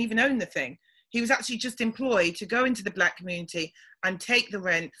guy didn't even own the thing. He was actually just employed to go into the black community and take the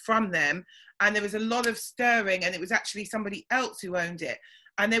rent from them. And there was a lot of stirring, and it was actually somebody else who owned it.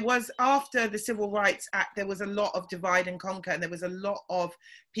 And there was, after the Civil Rights Act, there was a lot of divide and conquer, and there was a lot of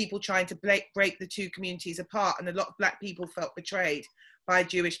people trying to break the two communities apart. And a lot of black people felt betrayed by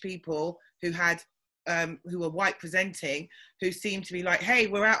Jewish people who were white presenting, who seemed to be like, hey,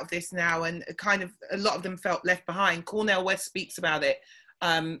 we're out of this now. And kind of a lot of them felt left behind. Cornel West speaks about it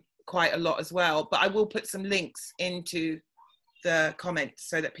quite a lot as well, but I will put some links into the comments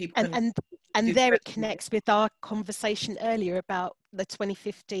so that people can and there it connects with our conversation earlier about the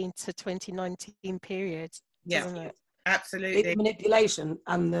 2015 to 2019 period, doesn't it? Absolutely. The manipulation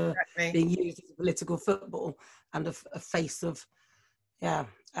and the being used as a political football and a face of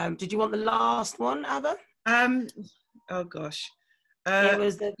did you want the last one, Ava? Oh gosh, it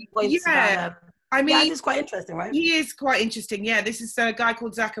was the points about I mean, it's quite interesting, right? He is quite interesting. Yeah, this is a guy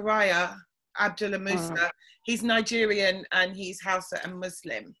called Zachariah Abdullah Musa. He's Nigerian and he's Hausa and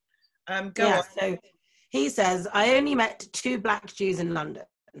Muslim. Go on. So he says, I only met 2 black Jews in London.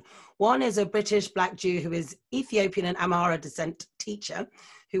 One is a British black Jew who is Ethiopian and Amhara descent teacher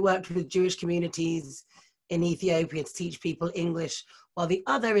who worked with Jewish communities in Ethiopia to teach people English, while the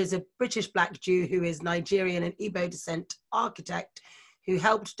other is a British black Jew who is Nigerian and Igbo descent architect who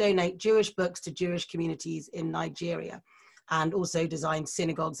helped donate Jewish books to Jewish communities in Nigeria and also designed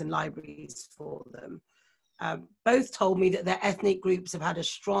synagogues and libraries for them. Both told me that their ethnic groups have had a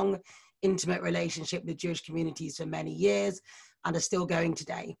strong, intimate relationship with Jewish communities for many years and are still going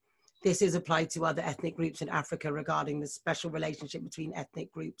today. This is applied to other ethnic groups in Africa regarding the special relationship between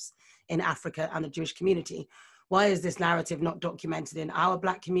ethnic groups in Africa and the Jewish community. Why is this narrative not documented in our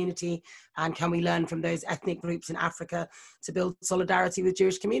black community? And can we learn from those ethnic groups in Africa to build solidarity with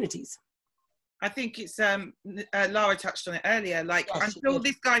Jewish communities? I think it's, Lara touched on it earlier, like until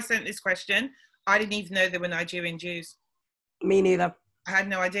this guy sent this question, I didn't even know there were Nigerian Jews. Me neither. I had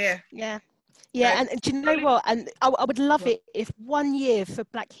no idea. Yeah. And do you know what? And I would love it if 1 year for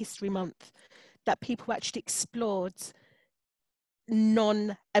Black History Month that people actually explored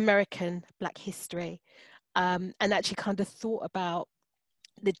non-American Black history, and actually kind of thought about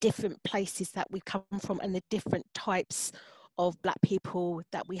the different places that we come from and the different types of Black people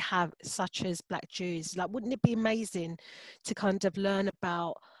that we have, such as Black Jews. Like, wouldn't it be amazing to kind of learn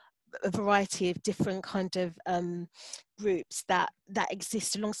about a variety of different kind of groups that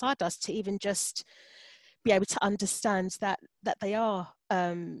exist alongside us, to even just be able to understand that they are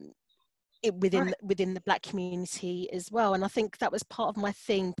within the Black community as well. And I think that was part of my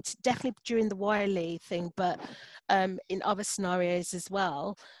thing, definitely during the Wiley thing, but in other scenarios as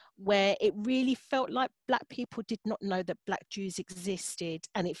well, where it really felt like Black people did not know that Black Jews existed,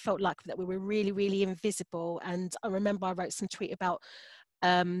 and it felt like that we were really, really invisible. And I remember I wrote some tweet about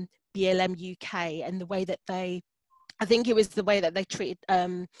BLM UK and the way that I think it was the way that they treated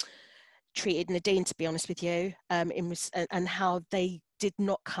Nadine, to be honest with you, and how they did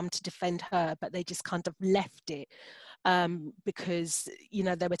not come to defend her, but they just kind of left it because, you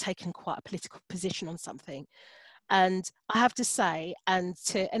know, they were taking quite a political position on something. And I have to say, and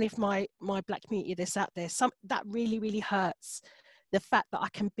to any of my Black community that's out there, that really, really hurts. The fact that I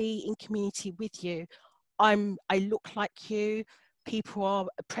can be in community with you, I look like you, people are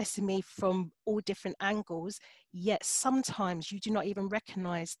oppressing me from all different angles, yet sometimes you do not even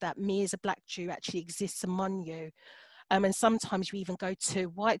recognize that me as a Black Jew actually exists among you. And sometimes you even go to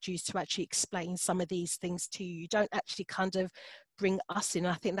white Jews to actually explain some of these things to you. You don't actually kind of bring us in.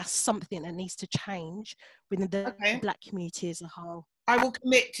 I think that's something that needs to change within the Black community as a whole. I will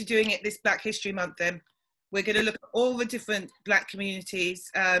commit to doing it this Black History Month then. We're going to look at all the different Black communities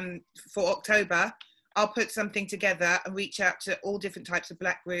for October. I'll put something together and reach out to all different types of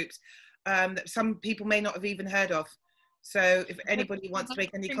Black groups that some people may not have even heard of. So if anybody wants to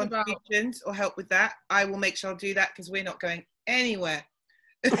make any contributions or help with that, I will make sure I'll do that, because we're not going anywhere.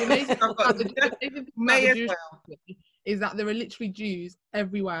 May as well. Is that there are literally Jews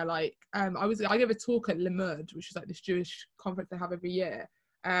everywhere. Like I gave a talk at Le Murd, which is like this Jewish conference they have every year.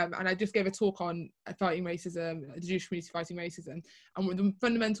 And I just gave a talk on fighting racism, the Jewish community fighting racism. And one of the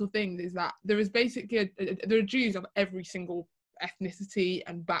fundamental things is that there is basically there are Jews of every single ethnicity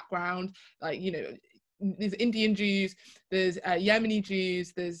and background. Like, you know, there's Indian Jews, there's Yemeni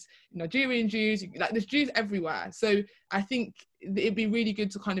Jews, there's Nigerian Jews, like there's Jews everywhere. So I think it'd be really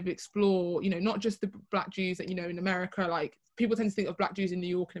good to kind of explore, you know, not just the Black Jews that, you know, in America, like people tend to think of Black Jews in New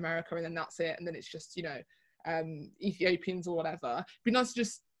York and America, and then that's it, and then it's just, you know, Ethiopians or whatever. It'd be nice to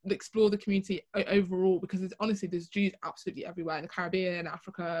just explore the community overall, because honestly there's Jews absolutely everywhere, in the Caribbean,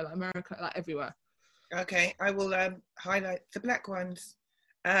 Africa, like America, like everywhere. Okay, I will highlight the Black ones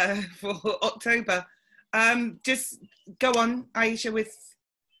for October. Just go on, Aisha, with...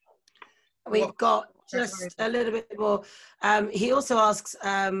 We've got just a little bit more. He also asks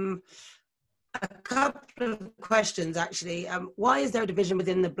a couple of questions, actually. Why is there a division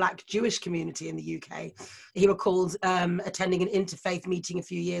within the Black Jewish community in the UK? He recalls attending an interfaith meeting a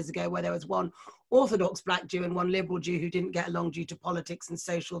few years ago where there was one Orthodox Black Jew and one liberal Jew who didn't get along due to politics and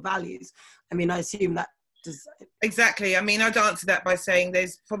social values. I mean, I assume that does... Exactly. I mean, I'd answer that by saying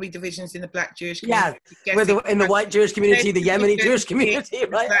there's probably divisions in the Black Jewish community. Yeah, in the white Jewish community, the Yemeni Jewish community,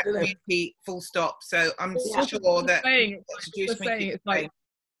 right? Black community, full stop. So I'm sure that...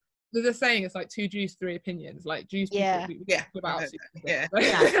 There's a saying, it's like 2 Jews, 3 opinions. Like Jews, So I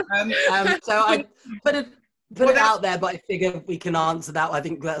put it out there, but I figure we can answer that. I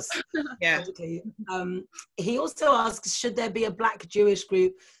think that's He also asks, should there be a Black Jewish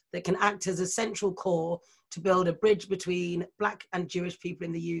group that can act as a central core to build a bridge between Black and Jewish people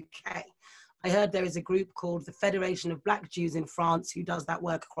in the UK? I heard there is a group called the Federation of Black Jews in France who does that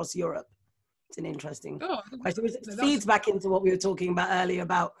work across Europe. It's an interesting question. It feeds back into what we were talking about earlier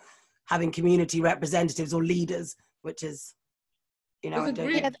about having community representatives or leaders, which is, you know, I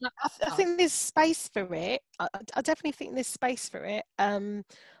think there's space for it. I definitely think there's space for it. I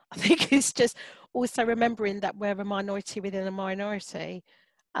think it's just also remembering that we're a minority within a minority,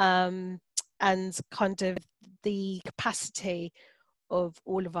 and kind of the capacity of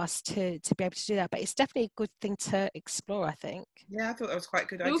all of us to be able to do that. But it's definitely a good thing to explore, I think. Yeah, I thought that was quite a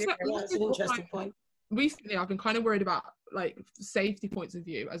good idea. That's an interesting point. Recently, I've been kind of worried about like safety points of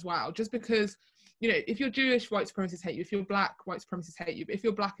view as well, just because, you know, if you're Jewish, white supremacists hate you. If you're Black, white supremacists hate you. But if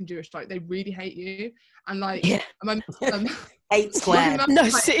you're Black and Jewish, like, they really hate you. And like, hate squared. No,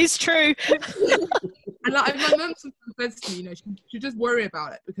 it's true. And like, my mum sometimes says to me, you know, she just worry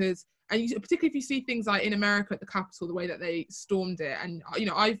about it, because And particularly if you see things like in America at the Capitol, the way that they stormed it, and you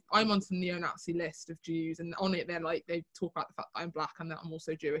know, I'm on some neo-Nazi list of Jews, and on it they're like, they talk about the fact that I'm black and that I'm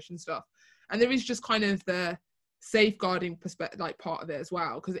also Jewish and stuff. And there is just kind of the safeguarding perspective, like part of it as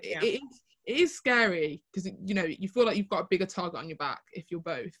well, because it is scary, because you know, you feel like you've got a bigger target on your back if you're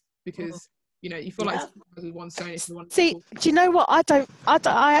both, because you know, you feel like it's one stone if you want to. See, do you know what? I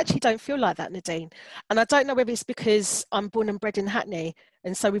actually don't feel like that, Nadine. And I don't know whether it's because I'm born and bred in Hackney,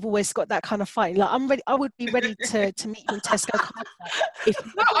 and so we've always got that kind of fighting. Like, I'm ready. I would be ready to meet you in Tesco. If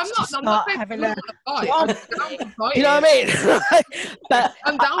no, I'm not having a fight. You know what I mean? But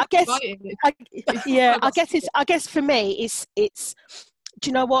I'm down I guess for me, it's. Do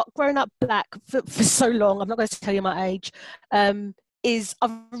you know what? Growing up black for so long, I'm not going to tell you my age. Is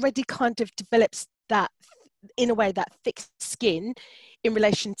I've already kind of developed that, in a way, that thick skin in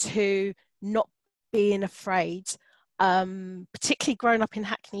relation to not being afraid, particularly growing up in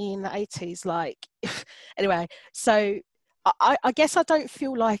Hackney in the 80s. Like, anyway, so I guess I don't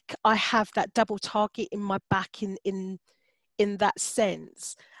feel like I have that double target in my back in that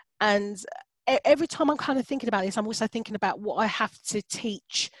sense. And every time I'm kind of thinking about this, I'm also thinking about what I have to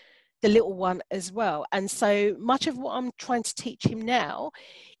teach the little one as well. And so much of what I'm trying to teach him now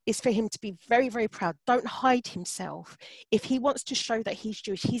is for him to be very, very proud. Don't hide himself. If he wants to show that he's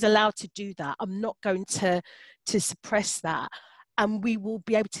Jewish, he's allowed to do that. I'm not going to suppress that. And we will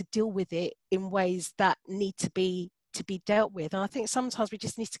be able to deal with it in ways that need to be dealt with. And I think sometimes we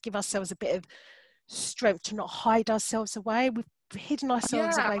just need to give ourselves a bit of strength to not hide ourselves away. We've hidden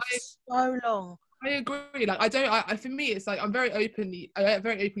ourselves away for so long. I agree. Like, I for me, it's like I very openly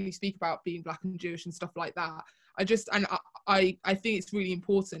speak about being black and Jewish and stuff like that. I think it's really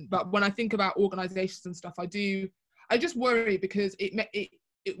important. But when I think about organizations and stuff, I just worry, because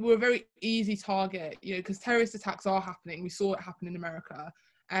we're a very easy target, you know, because terrorist attacks are happening. We saw it happen in America.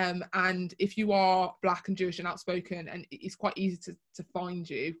 And if you are black and Jewish and outspoken, and it's quite easy to find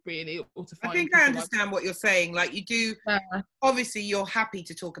you, really, or to find. I think I understand what you're saying. Like, you do, obviously you're happy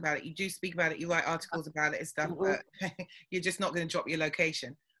to talk about it. You do speak about it. You write articles about it and stuff, but you're just not going to drop your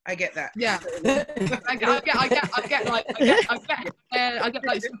location. I get that. Yeah, I get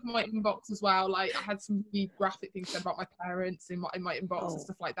like stuff in my inbox as well. Like, I had some really graphic things said about my parents in my inbox and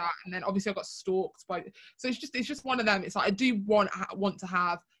stuff like that. And then obviously I got stalked by. So it's just one of them. It's like, I do want to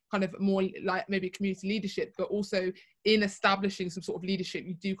have kind of more like maybe community leadership, but also in establishing some sort of leadership,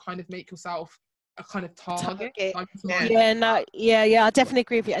 you do kind of make yourself a kind of target. I definitely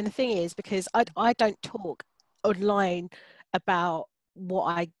agree with you. And the thing is, because I don't talk online about what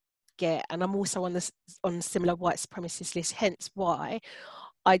I get, and I'm also on similar white supremacist list, hence why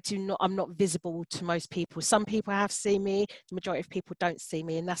I'm not visible to most people. Some people have seen me, the majority of people don't see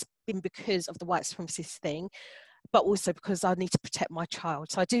me, and that's been because of the white supremacist thing, but also because I need to protect my child.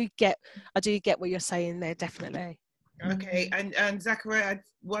 So I do get what you're saying there, definitely. Okay, and Zachariah,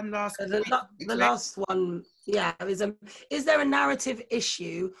 one last. The last one, is there a narrative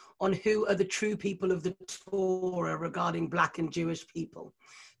issue on who are the true people of the Torah regarding black and Jewish people?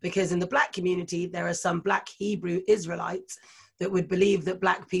 Because in the black community, there are some black Hebrew Israelites that would believe that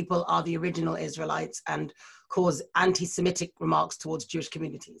black people are the original Israelites and cause anti-Semitic remarks towards Jewish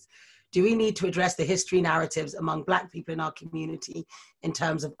communities. Do we need to address the history narratives among black people in our community in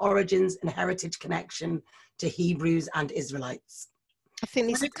terms of origins and heritage connection to Hebrews and Israelites? I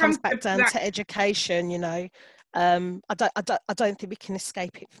think this comes back down to education, you know. I don't think we can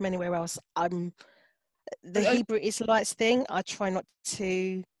escape it from anywhere else. The Hebrew Israelites thing, I try not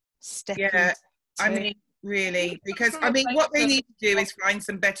to step into. I mean, really, because I mean, what they need to do is find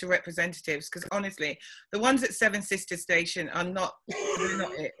some better representatives, because honestly, the ones at Seven Sisters Station are not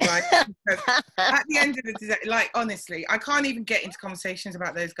it, right? At the end of the day, like, honestly, I can't even get into conversations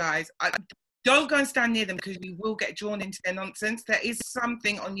about those guys. Don't go and stand near them, because you will get drawn into their nonsense. There is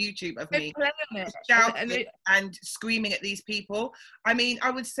something on YouTube of me shouting and screaming at these people. I mean,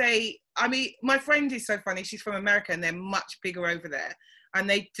 my friend is so funny. She's from America, and they're much bigger over there. And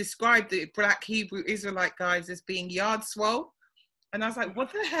they described the black Hebrew Israelite guys as being yard swole. And I was like,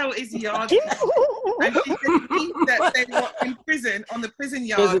 what the hell is yard swole? And she said that they were in prison, on the prison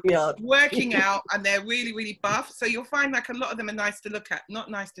yard, working out, and they're really, really buff. So you'll find like a lot of them are nice to look at,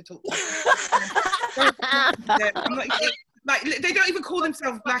 not nice to talk to. Like, they don't even call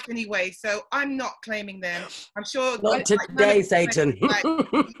themselves black anyway, so I'm not claiming them. I'm sure. Not today, Satan.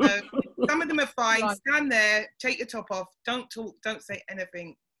 Some of them are fine. Stand there, take your top off, don't talk, don't say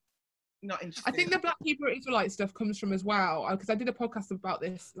anything. Not interested. I think the black Hebrew Israelite stuff comes from as well, because I did a podcast about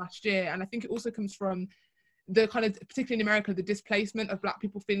this last year, and I think it also comes from the kind of, particularly in America, the displacement of black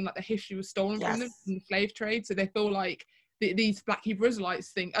people feeling like their history was stolen from them in the slave trade. So they feel like these Black Hebrew Israelites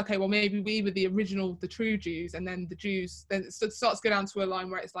think, okay, well, maybe we were the true Jews, and then the Jews, then it starts to go down to a line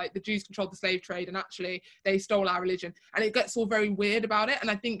where it's like the Jews controlled the slave trade, and actually they stole our religion, and it gets all very weird about it. And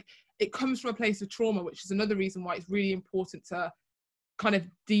I think it comes from a place of trauma, which is another reason why it's really important to kind of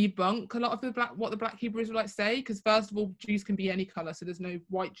debunk a lot of what the Black Hebrew Israelites say, because first of all, Jews can be any colour, so there's no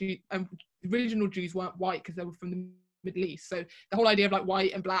white Jew. Original Jews weren't white because they were from the Middle East, so the whole idea of like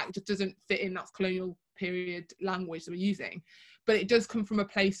white and black just doesn't fit in. That's colonial period language that we're using, but it does come from a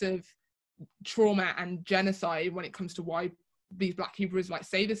place of trauma and genocide when it comes to why these Black Hebrew Israelites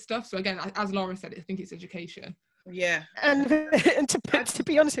say this stuff. So again, as Lara said, I think it's education. Yeah, and to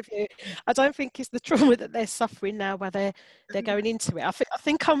be honest with you, I don't think it's the trauma that they're suffering now where they're going into it. I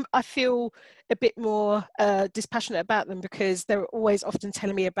feel a bit more dispassionate about them because they're always often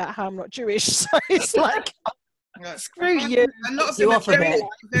telling me about how I'm not Jewish. So it's like, screw you. A lot of them are very,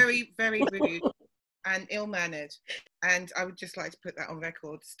 very, very rude and ill-mannered, and I would just like to put that on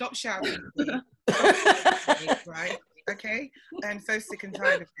record. Stop shouting at me, right? Okay, I'm so sick and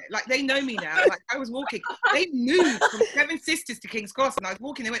tired of it. Like, they know me now. Like, I was walking, they moved from Seven Sisters to King's Cross, and I was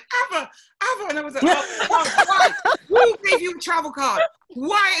walking, they went, Ava, and I was like, oh, why? Who gave you a travel card?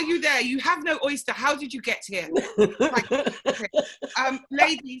 Why are you there? You have no oyster. How did you get here? Like, okay.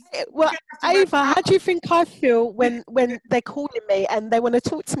 Ladies. Well, Ava, how do you think I feel when they're calling me and they want to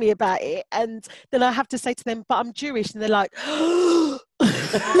talk to me about it, and then I have to say to them, but I'm Jewish, and they're like, don't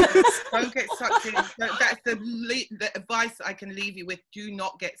get sucked in. That's the advice I can leave you with. Do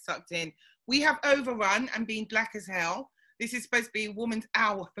not get sucked in. We have overrun and been black as hell. This is supposed to be woman's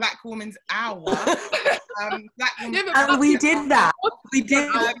hour, Black Woman's Hour. And we did that. We did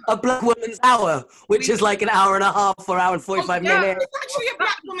a Black Woman's Hour, which is like an hour and a half or hour and 45 minutes. It's actually a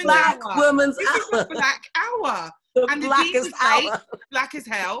Black Woman's Hour. Woman's Hour. Black Hour. The and blackest hour. Black as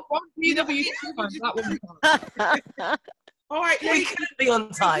hell. All right, we could be on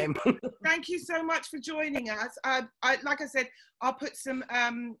time. Thank you so much for joining us. Like I said, I'll put some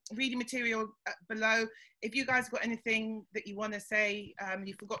reading material below. If you guys got anything that you want to say,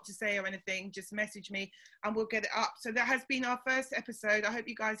 you forgot to say or anything, just message me and we'll get it up. So that has been our first episode. I hope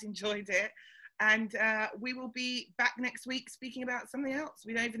you guys enjoyed it. And we will be back next week speaking about something else.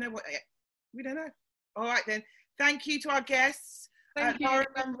 We don't even know what yet. We don't know. All right, then. Thank you to our guests. Thank you. Lara,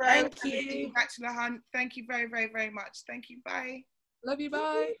 Munroe, thank you. Batchelor-Hunt. Thank you very, very, very much. Thank you. Bye. Love you.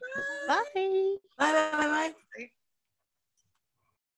 Bye. Bye. Bye. Bye. Bye. Bye. Bye.